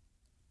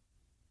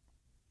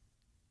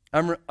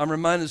 I'm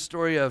reminded of the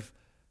story of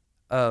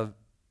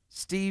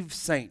Steve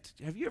Saint.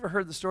 Have you ever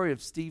heard the story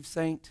of Steve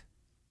Saint?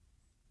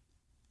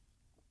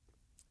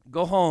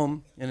 Go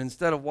home, and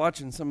instead of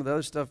watching some of the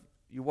other stuff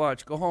you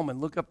watch, go home and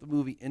look up the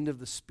movie End of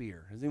the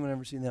Spear. Has anyone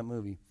ever seen that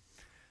movie?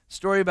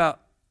 Story about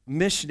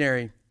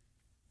missionary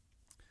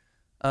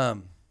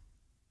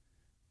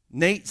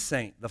Nate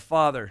Saint, the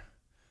father,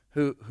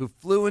 who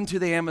flew into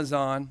the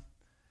Amazon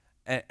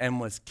and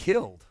was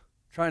killed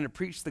trying to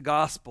preach the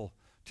gospel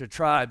to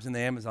tribes in the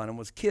Amazon, and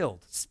was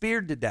killed,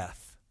 speared to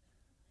death.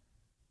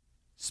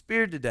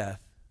 Speared to death.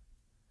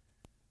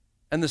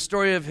 And the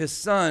story of his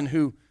son,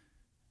 who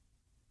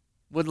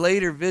would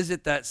later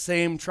visit that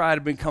same tribe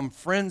and become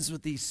friends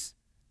with these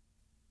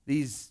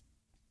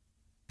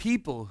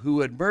people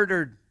who had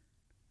murdered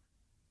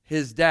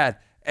his dad.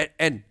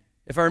 And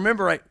if I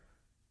remember right,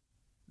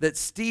 that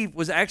Steve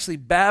was actually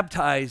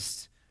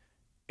baptized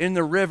in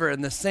the river in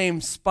the same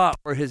spot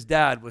where his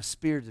dad was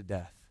speared to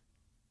death.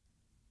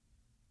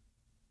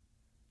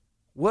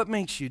 What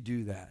makes you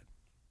do that?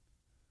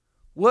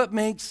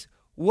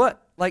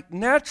 Like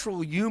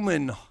natural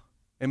human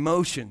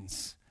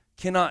emotions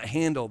cannot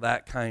handle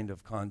that kind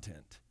of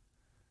content.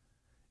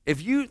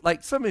 If you,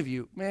 like some of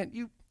you, man,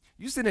 you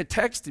send a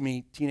text to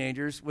me,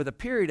 teenagers, with a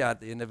period at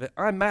the end of it,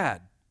 I'm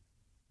mad.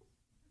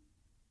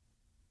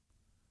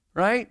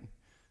 Right?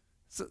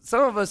 So,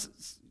 some of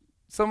us,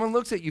 someone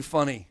looks at you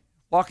funny,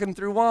 walking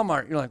through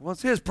Walmart. You're like,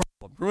 what's his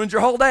problem? Ruins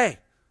your whole day.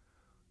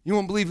 You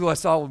won't believe who I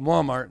saw with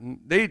Walmart, and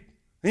they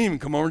didn't even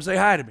come over and say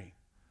hi to me.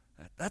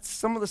 That's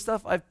some of the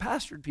stuff I've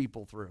pastored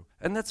people through,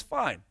 and that's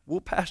fine. We'll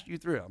pastor you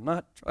through. I'm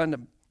not trying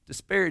to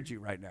disparage you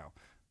right now.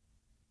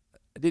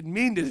 I didn't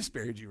mean to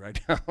disparage you right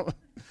now.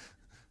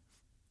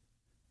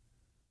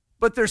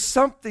 But there's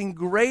something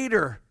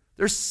greater.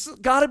 There's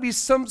got to be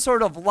some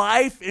sort of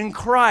life in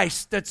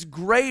Christ that's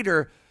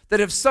greater,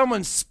 that if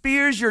someone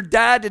spears your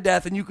dad to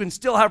death and you can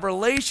still have a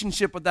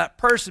relationship with that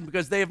person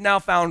because they have now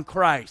found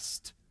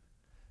Christ.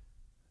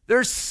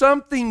 There's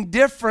something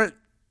different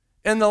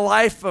in the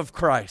life of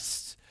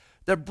Christ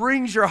that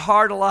brings your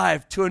heart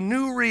alive to a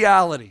new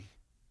reality.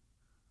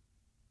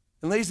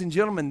 And ladies and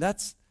gentlemen,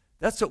 that's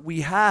what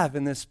we have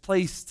in this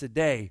place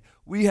today.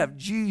 We have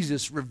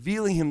Jesus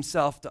revealing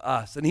himself to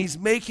us, and he's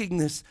making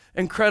this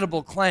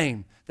incredible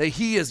claim that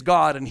he is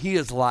God and he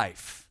is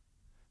life.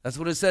 That's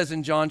what it says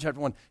in John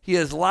chapter 1. He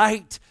is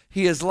light,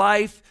 he is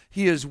life,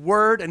 he is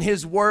word, and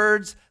his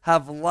words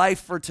have life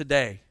for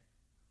today.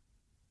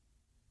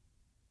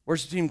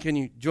 Worship team, can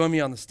you join me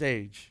on the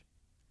stage?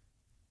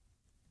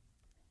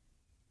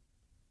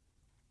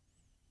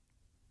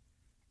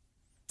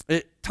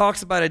 It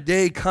talks about a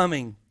day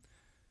coming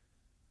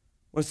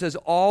when it says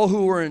all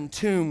who are in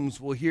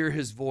tombs will hear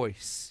his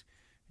voice.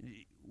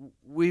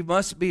 We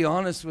must be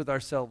honest with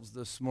ourselves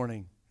this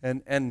morning.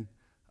 And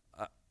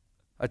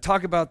I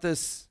talk about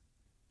this.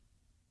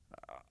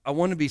 I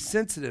want to be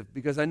sensitive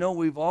because I know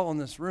we've all in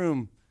this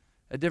room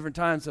at different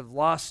times have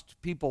lost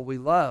people we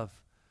love.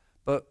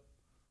 But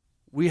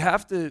we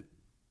have to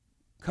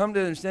come to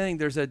understanding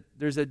there's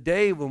a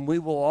day when we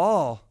will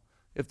all,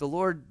 if the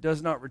Lord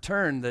does not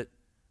return, that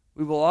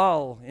we will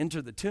all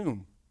enter the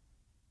tomb.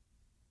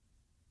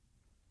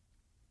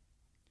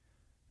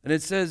 And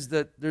it says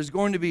that there's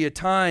going to be a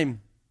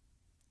time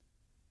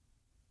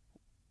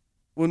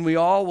when we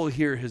all will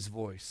hear his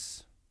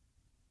voice.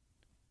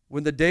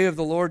 When the day of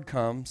the Lord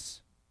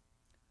comes,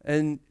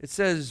 and it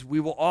says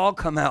we will all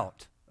come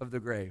out of the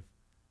grave.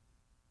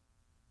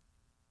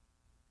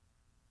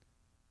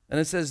 And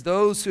it says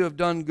those who have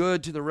done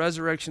good to the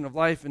resurrection of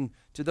life, and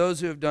to those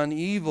who have done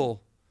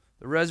evil,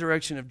 the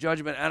resurrection of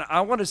judgment. And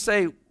I want to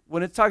say,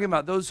 when it's talking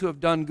about those who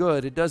have done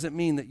good, it doesn't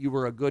mean that you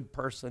were a good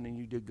person and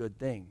you did good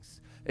things.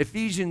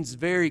 Ephesians is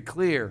very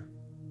clear.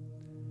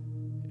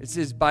 It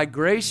says, by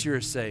grace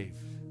you're saved,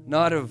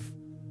 not of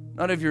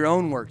your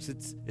own works.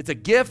 It's a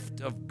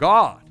gift of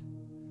God.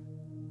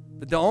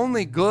 But the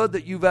only good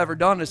that you've ever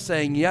done is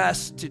saying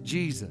yes to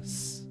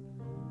Jesus.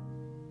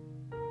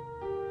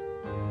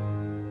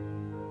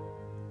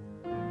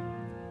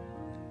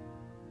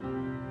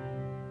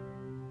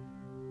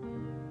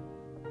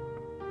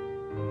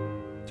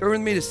 Turn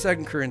with me to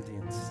 2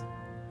 Corinthians.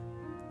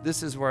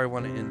 This is where I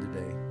want to end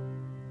today.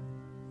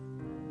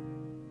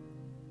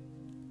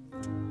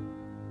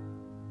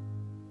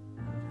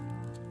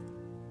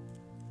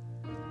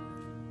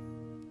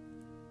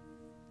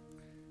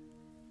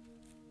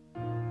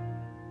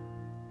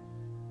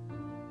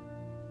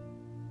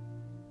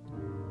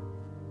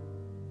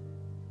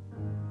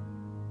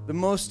 the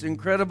most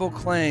incredible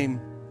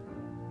claim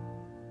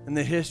in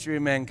the history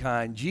of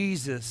mankind.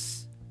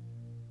 Jesus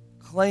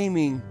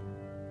claiming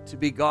to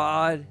be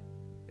God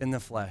in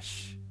the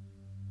flesh.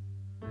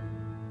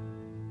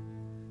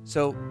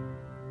 So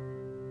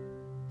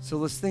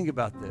let's think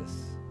about this.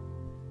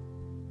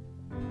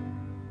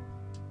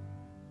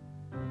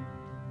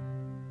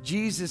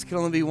 Jesus can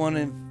only be one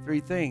of three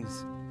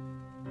things.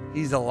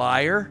 He's a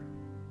liar,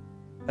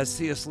 as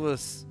C.S.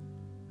 Lewis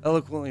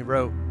eloquently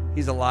wrote.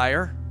 He's a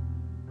liar,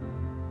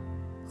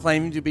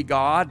 claiming to be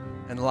God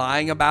and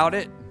lying about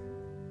it,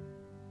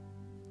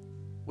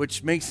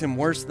 which makes him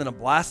worse than a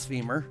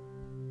blasphemer.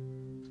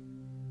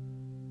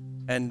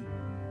 And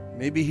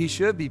maybe he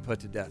should be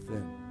put to death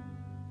then.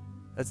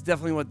 That's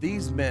definitely what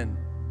these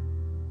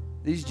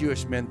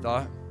Jewish men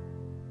thought.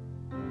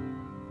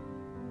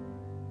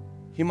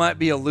 He might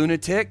be a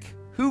lunatic.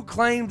 Who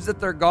claims that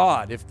they're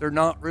God if they're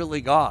not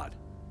really God?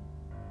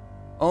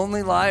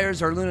 Only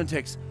liars are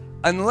lunatics.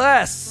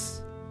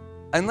 Unless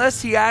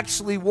he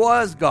actually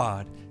was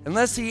God.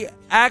 Unless he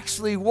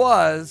actually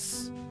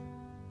was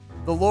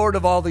the Lord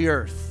of all the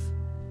earth.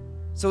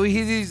 So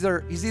he's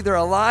either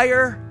a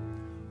liar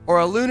or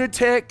a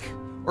lunatic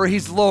or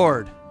he's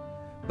Lord.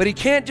 But he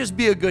can't just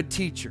be a good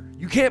teacher.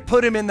 You can't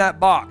put him in that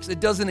box. It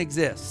doesn't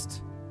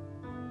exist.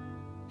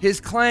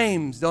 His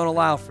claims don't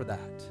allow for that.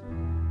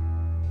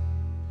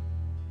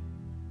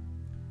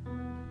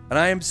 And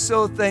I am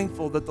so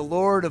thankful that the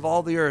Lord of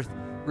all the earth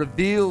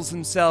reveals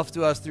himself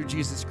to us through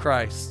Jesus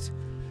Christ.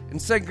 In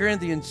 2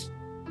 Corinthians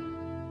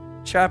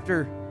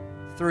chapter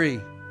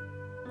 3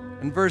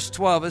 and verse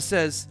 12, it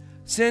says,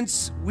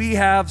 since we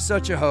have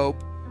such a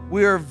hope,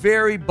 we are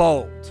very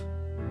bold.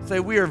 Say,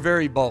 we are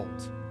very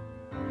bold.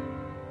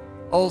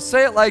 Oh,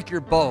 say it like you're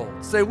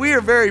bold. Say, we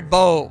are very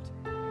bold.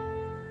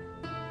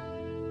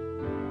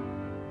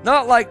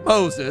 Not like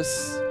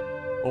Moses.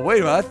 Well,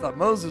 wait a minute, I thought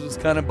Moses was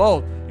kind of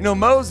bold. You know,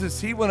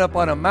 Moses, he went up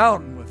on a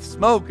mountain with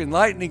smoke and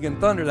lightning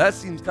and thunder. That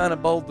seems kind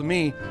of bold to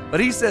me. But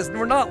he says,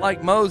 we're not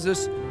like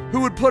Moses, who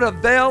would put a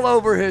veil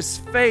over his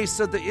face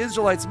so the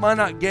Israelites might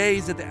not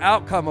gaze at the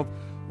outcome of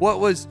what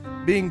was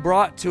being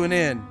brought to an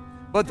end.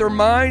 But their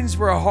minds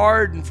were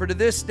hardened, for to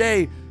this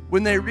day,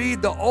 when they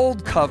read the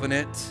old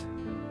covenant,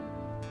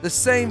 the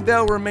same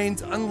veil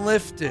remains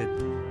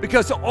unlifted,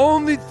 because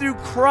only through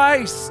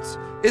Christ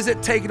is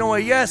it taken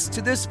away. Yes,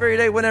 to this very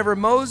day, whenever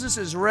Moses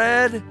is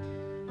read,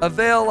 a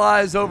veil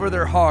lies over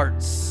their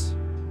hearts.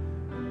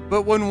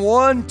 But when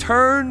one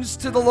turns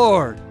to the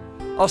Lord,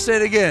 I'll say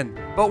it again,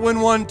 but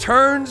when one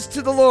turns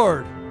to the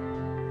Lord,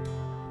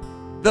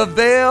 the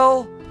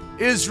veil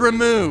is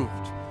removed.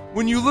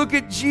 When you look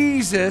at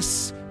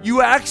Jesus,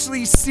 you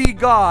actually see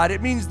God.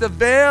 It means the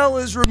veil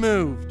is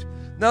removed.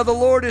 Now the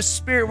Lord is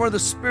Spirit. Where the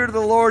Spirit of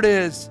the Lord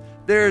is,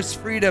 there is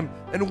freedom.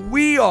 And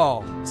we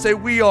all, say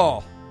we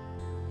all,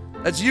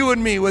 that's you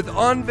and me, with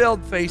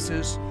unveiled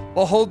faces,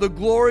 behold the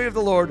glory of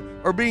the Lord,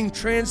 are being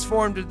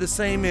transformed into the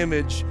same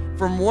image,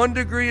 from one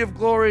degree of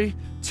glory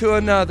to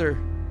another.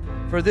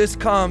 For this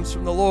comes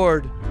from the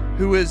Lord,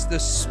 who is the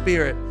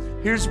Spirit.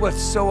 Here's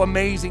what's so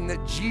amazing,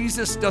 that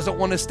Jesus doesn't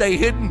want to stay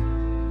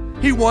hidden.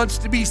 He wants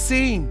to be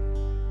seen.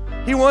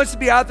 He wants to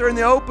be out there in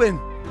the open.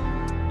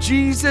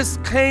 Jesus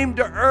came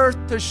to earth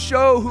to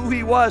show who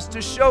he was,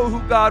 to show who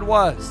God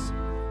was.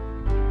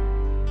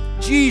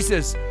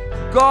 Jesus,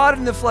 God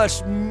in the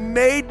flesh,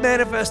 made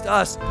manifest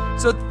us.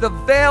 So the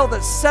veil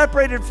that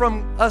separated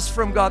from us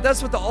from God,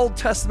 that's what the Old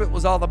Testament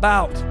was all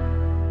about.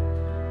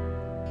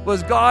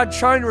 Was God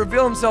trying to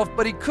reveal himself,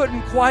 but he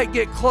couldn't quite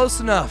get close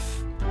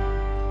enough.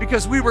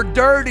 Because we were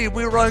dirty,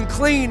 we were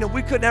unclean, and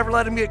we could never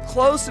let him get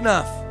close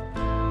enough.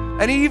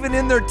 And even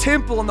in their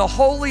temple, in the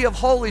Holy of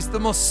Holies, the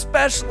most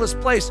specialist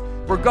place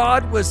where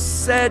God was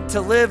said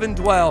to live and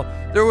dwell,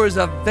 there was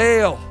a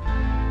veil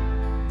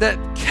that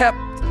kept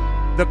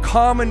the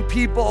common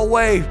people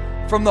away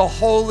from the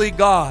holy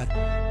God.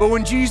 But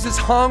when Jesus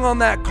hung on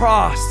that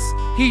cross,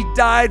 he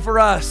died for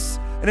us.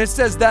 And it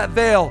says that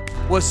veil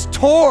was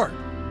torn,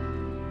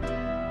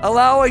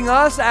 allowing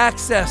us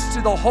access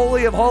to the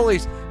Holy of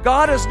Holies.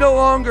 God is no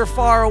longer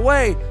far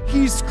away.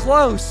 He's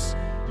close.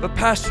 But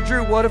Pastor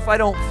Drew, what if I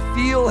don't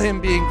feel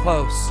him being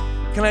close?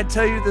 Can I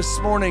tell you this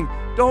morning,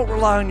 don't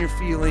rely on your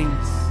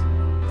feelings.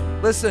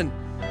 Listen,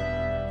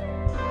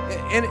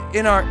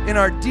 in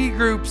our D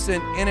groups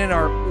and in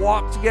our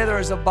walk together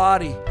as a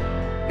body,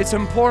 it's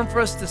important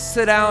for us to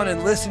sit down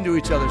and listen to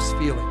each other's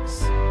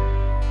feelings.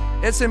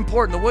 It's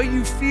important. The way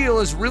you feel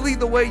is really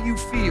the way you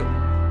feel.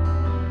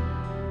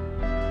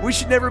 We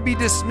should never be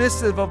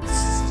dismissive of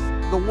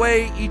the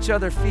way each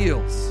other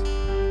feels.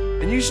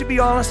 And you should be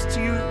honest to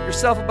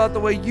yourself about the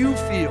way you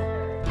feel.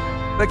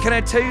 But can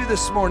I tell you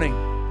this morning,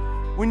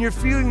 when your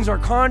feelings are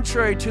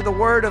contrary to the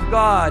Word of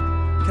God,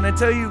 can I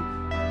tell you,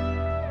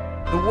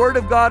 the Word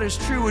of God is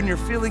true when your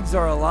feelings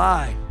are a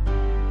lie.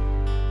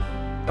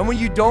 And when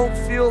you don't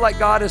feel like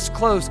God is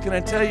close, can I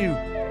tell you,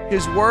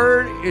 His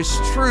Word is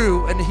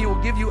true and He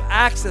will give you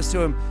access to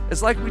Him.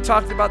 It's like we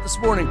talked about this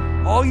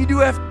morning. All you do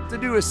have to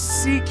do is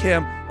seek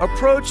Him,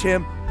 approach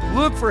Him,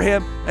 Look for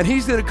him, and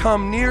he's going to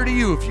come near to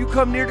you. If you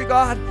come near to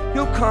God,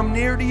 he'll come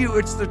near to you.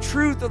 It's the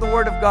truth of the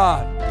Word of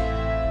God.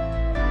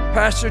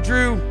 Pastor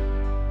Drew,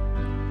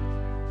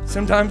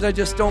 sometimes I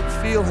just don't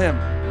feel him.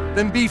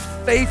 Then be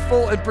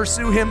faithful and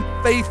pursue him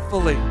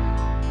faithfully.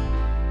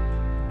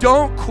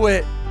 Don't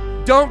quit.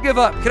 Don't give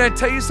up. Can I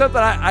tell you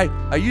something?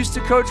 I used to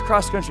coach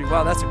cross country.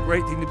 Wow, that's a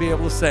great thing to be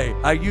able to say.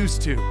 I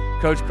used to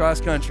coach cross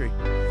country.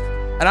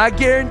 And I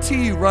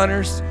guarantee you,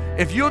 runners,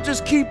 if you'll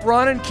just keep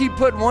running, keep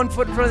putting one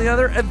foot in front of the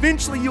other,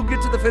 eventually you'll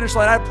get to the finish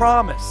line, I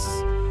promise.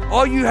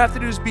 All you have to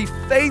do is be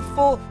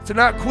faithful to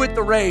not quit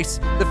the race.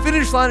 The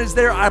finish line is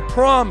there, I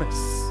promise.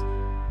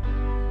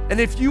 And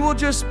if you will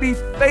just be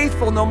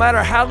faithful no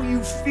matter how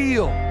you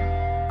feel,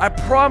 I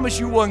promise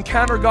you will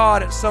encounter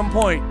God at some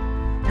point.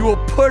 You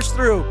will push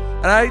through.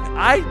 And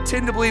I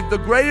tend to believe the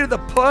greater the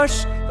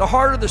push, the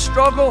harder the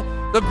struggle,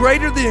 the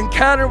greater the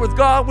encounter with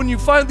God when you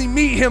finally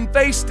meet him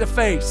face to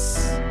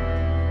face.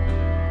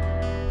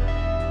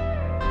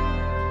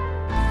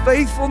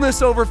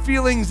 Faithfulness over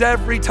feelings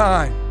every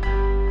time.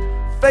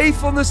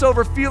 Faithfulness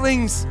over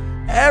feelings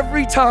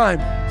every time.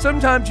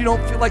 Sometimes you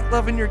don't feel like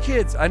loving your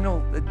kids. I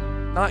know that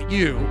not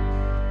you.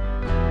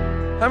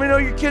 How many know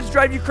your kids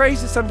drive you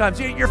crazy sometimes?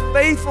 You're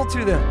faithful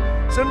to them.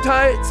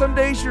 Some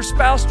days your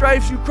spouse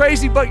drives you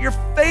crazy, but you're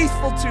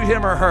faithful to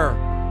him or her.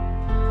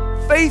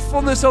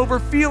 Faithfulness over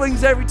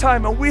feelings every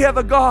time. And we have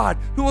a God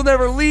who will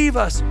never leave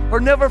us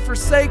or never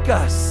forsake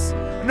us.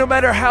 No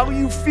matter how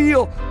you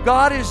feel,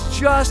 God is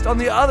just on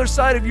the other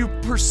side of you,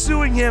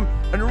 pursuing him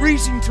and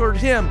reaching toward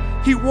him.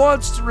 He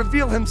wants to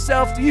reveal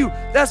himself to you.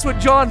 That's what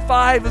John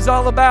 5 is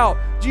all about.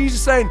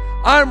 Jesus saying,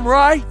 I'm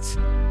right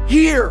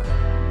here.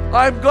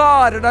 I'm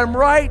God and I'm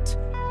right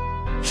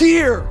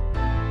here.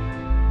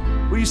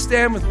 Will you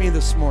stand with me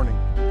this morning?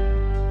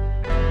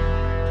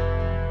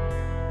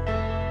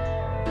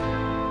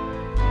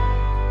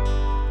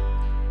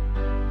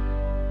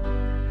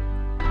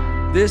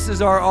 This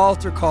is our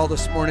altar call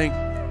this morning.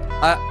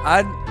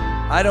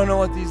 I don't know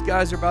what these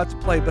guys are about to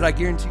play, but I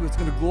guarantee you it's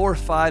going to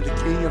glorify the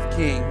King of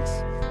Kings.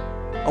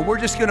 And we're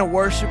just going to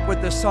worship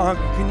with this song.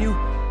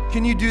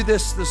 Can you do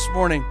this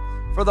morning?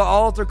 For the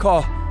altar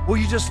call, will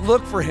you just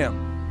look for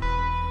him?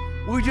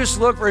 Will you just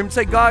look for him and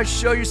say, God,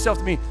 show yourself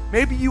to me.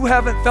 Maybe you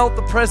haven't felt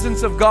the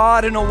presence of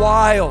God in a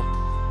while.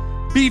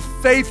 Be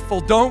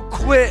faithful. Don't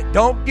quit.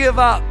 Don't give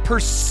up.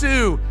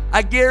 Pursue.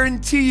 I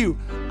guarantee you,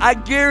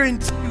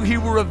 he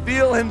will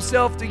reveal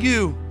himself to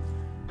you.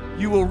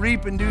 You will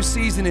reap in due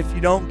season if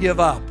you don't give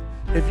up,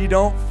 if you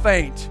don't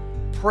faint.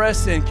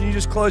 Press in. Can you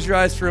just close your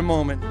eyes for a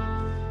moment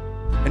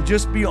and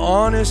just be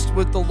honest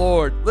with the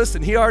Lord?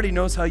 Listen, he already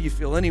knows how you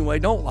feel anyway.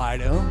 Don't lie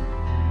to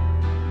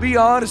him. Be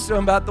honest to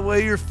him about the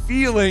way you're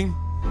feeling,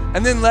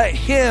 and then let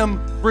him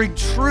bring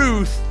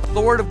truth,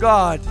 the Word of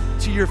God,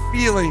 to your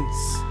feelings.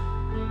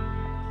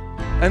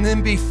 And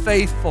then be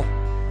faithful.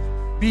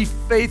 Be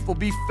faithful.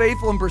 Be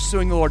faithful in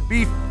pursuing the Lord.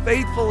 Be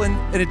faithful in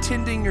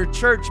attending your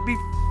church. Be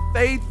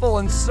faithful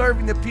in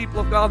serving the people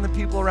of God and the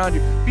people around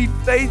you. Be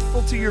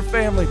faithful to your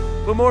family.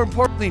 But more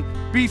importantly,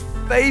 be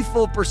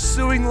faithful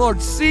pursuing the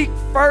Lord. Seek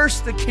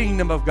first the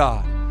kingdom of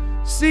God.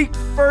 Seek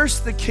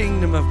first the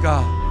kingdom of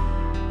God.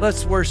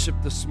 Let's worship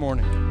this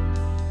morning.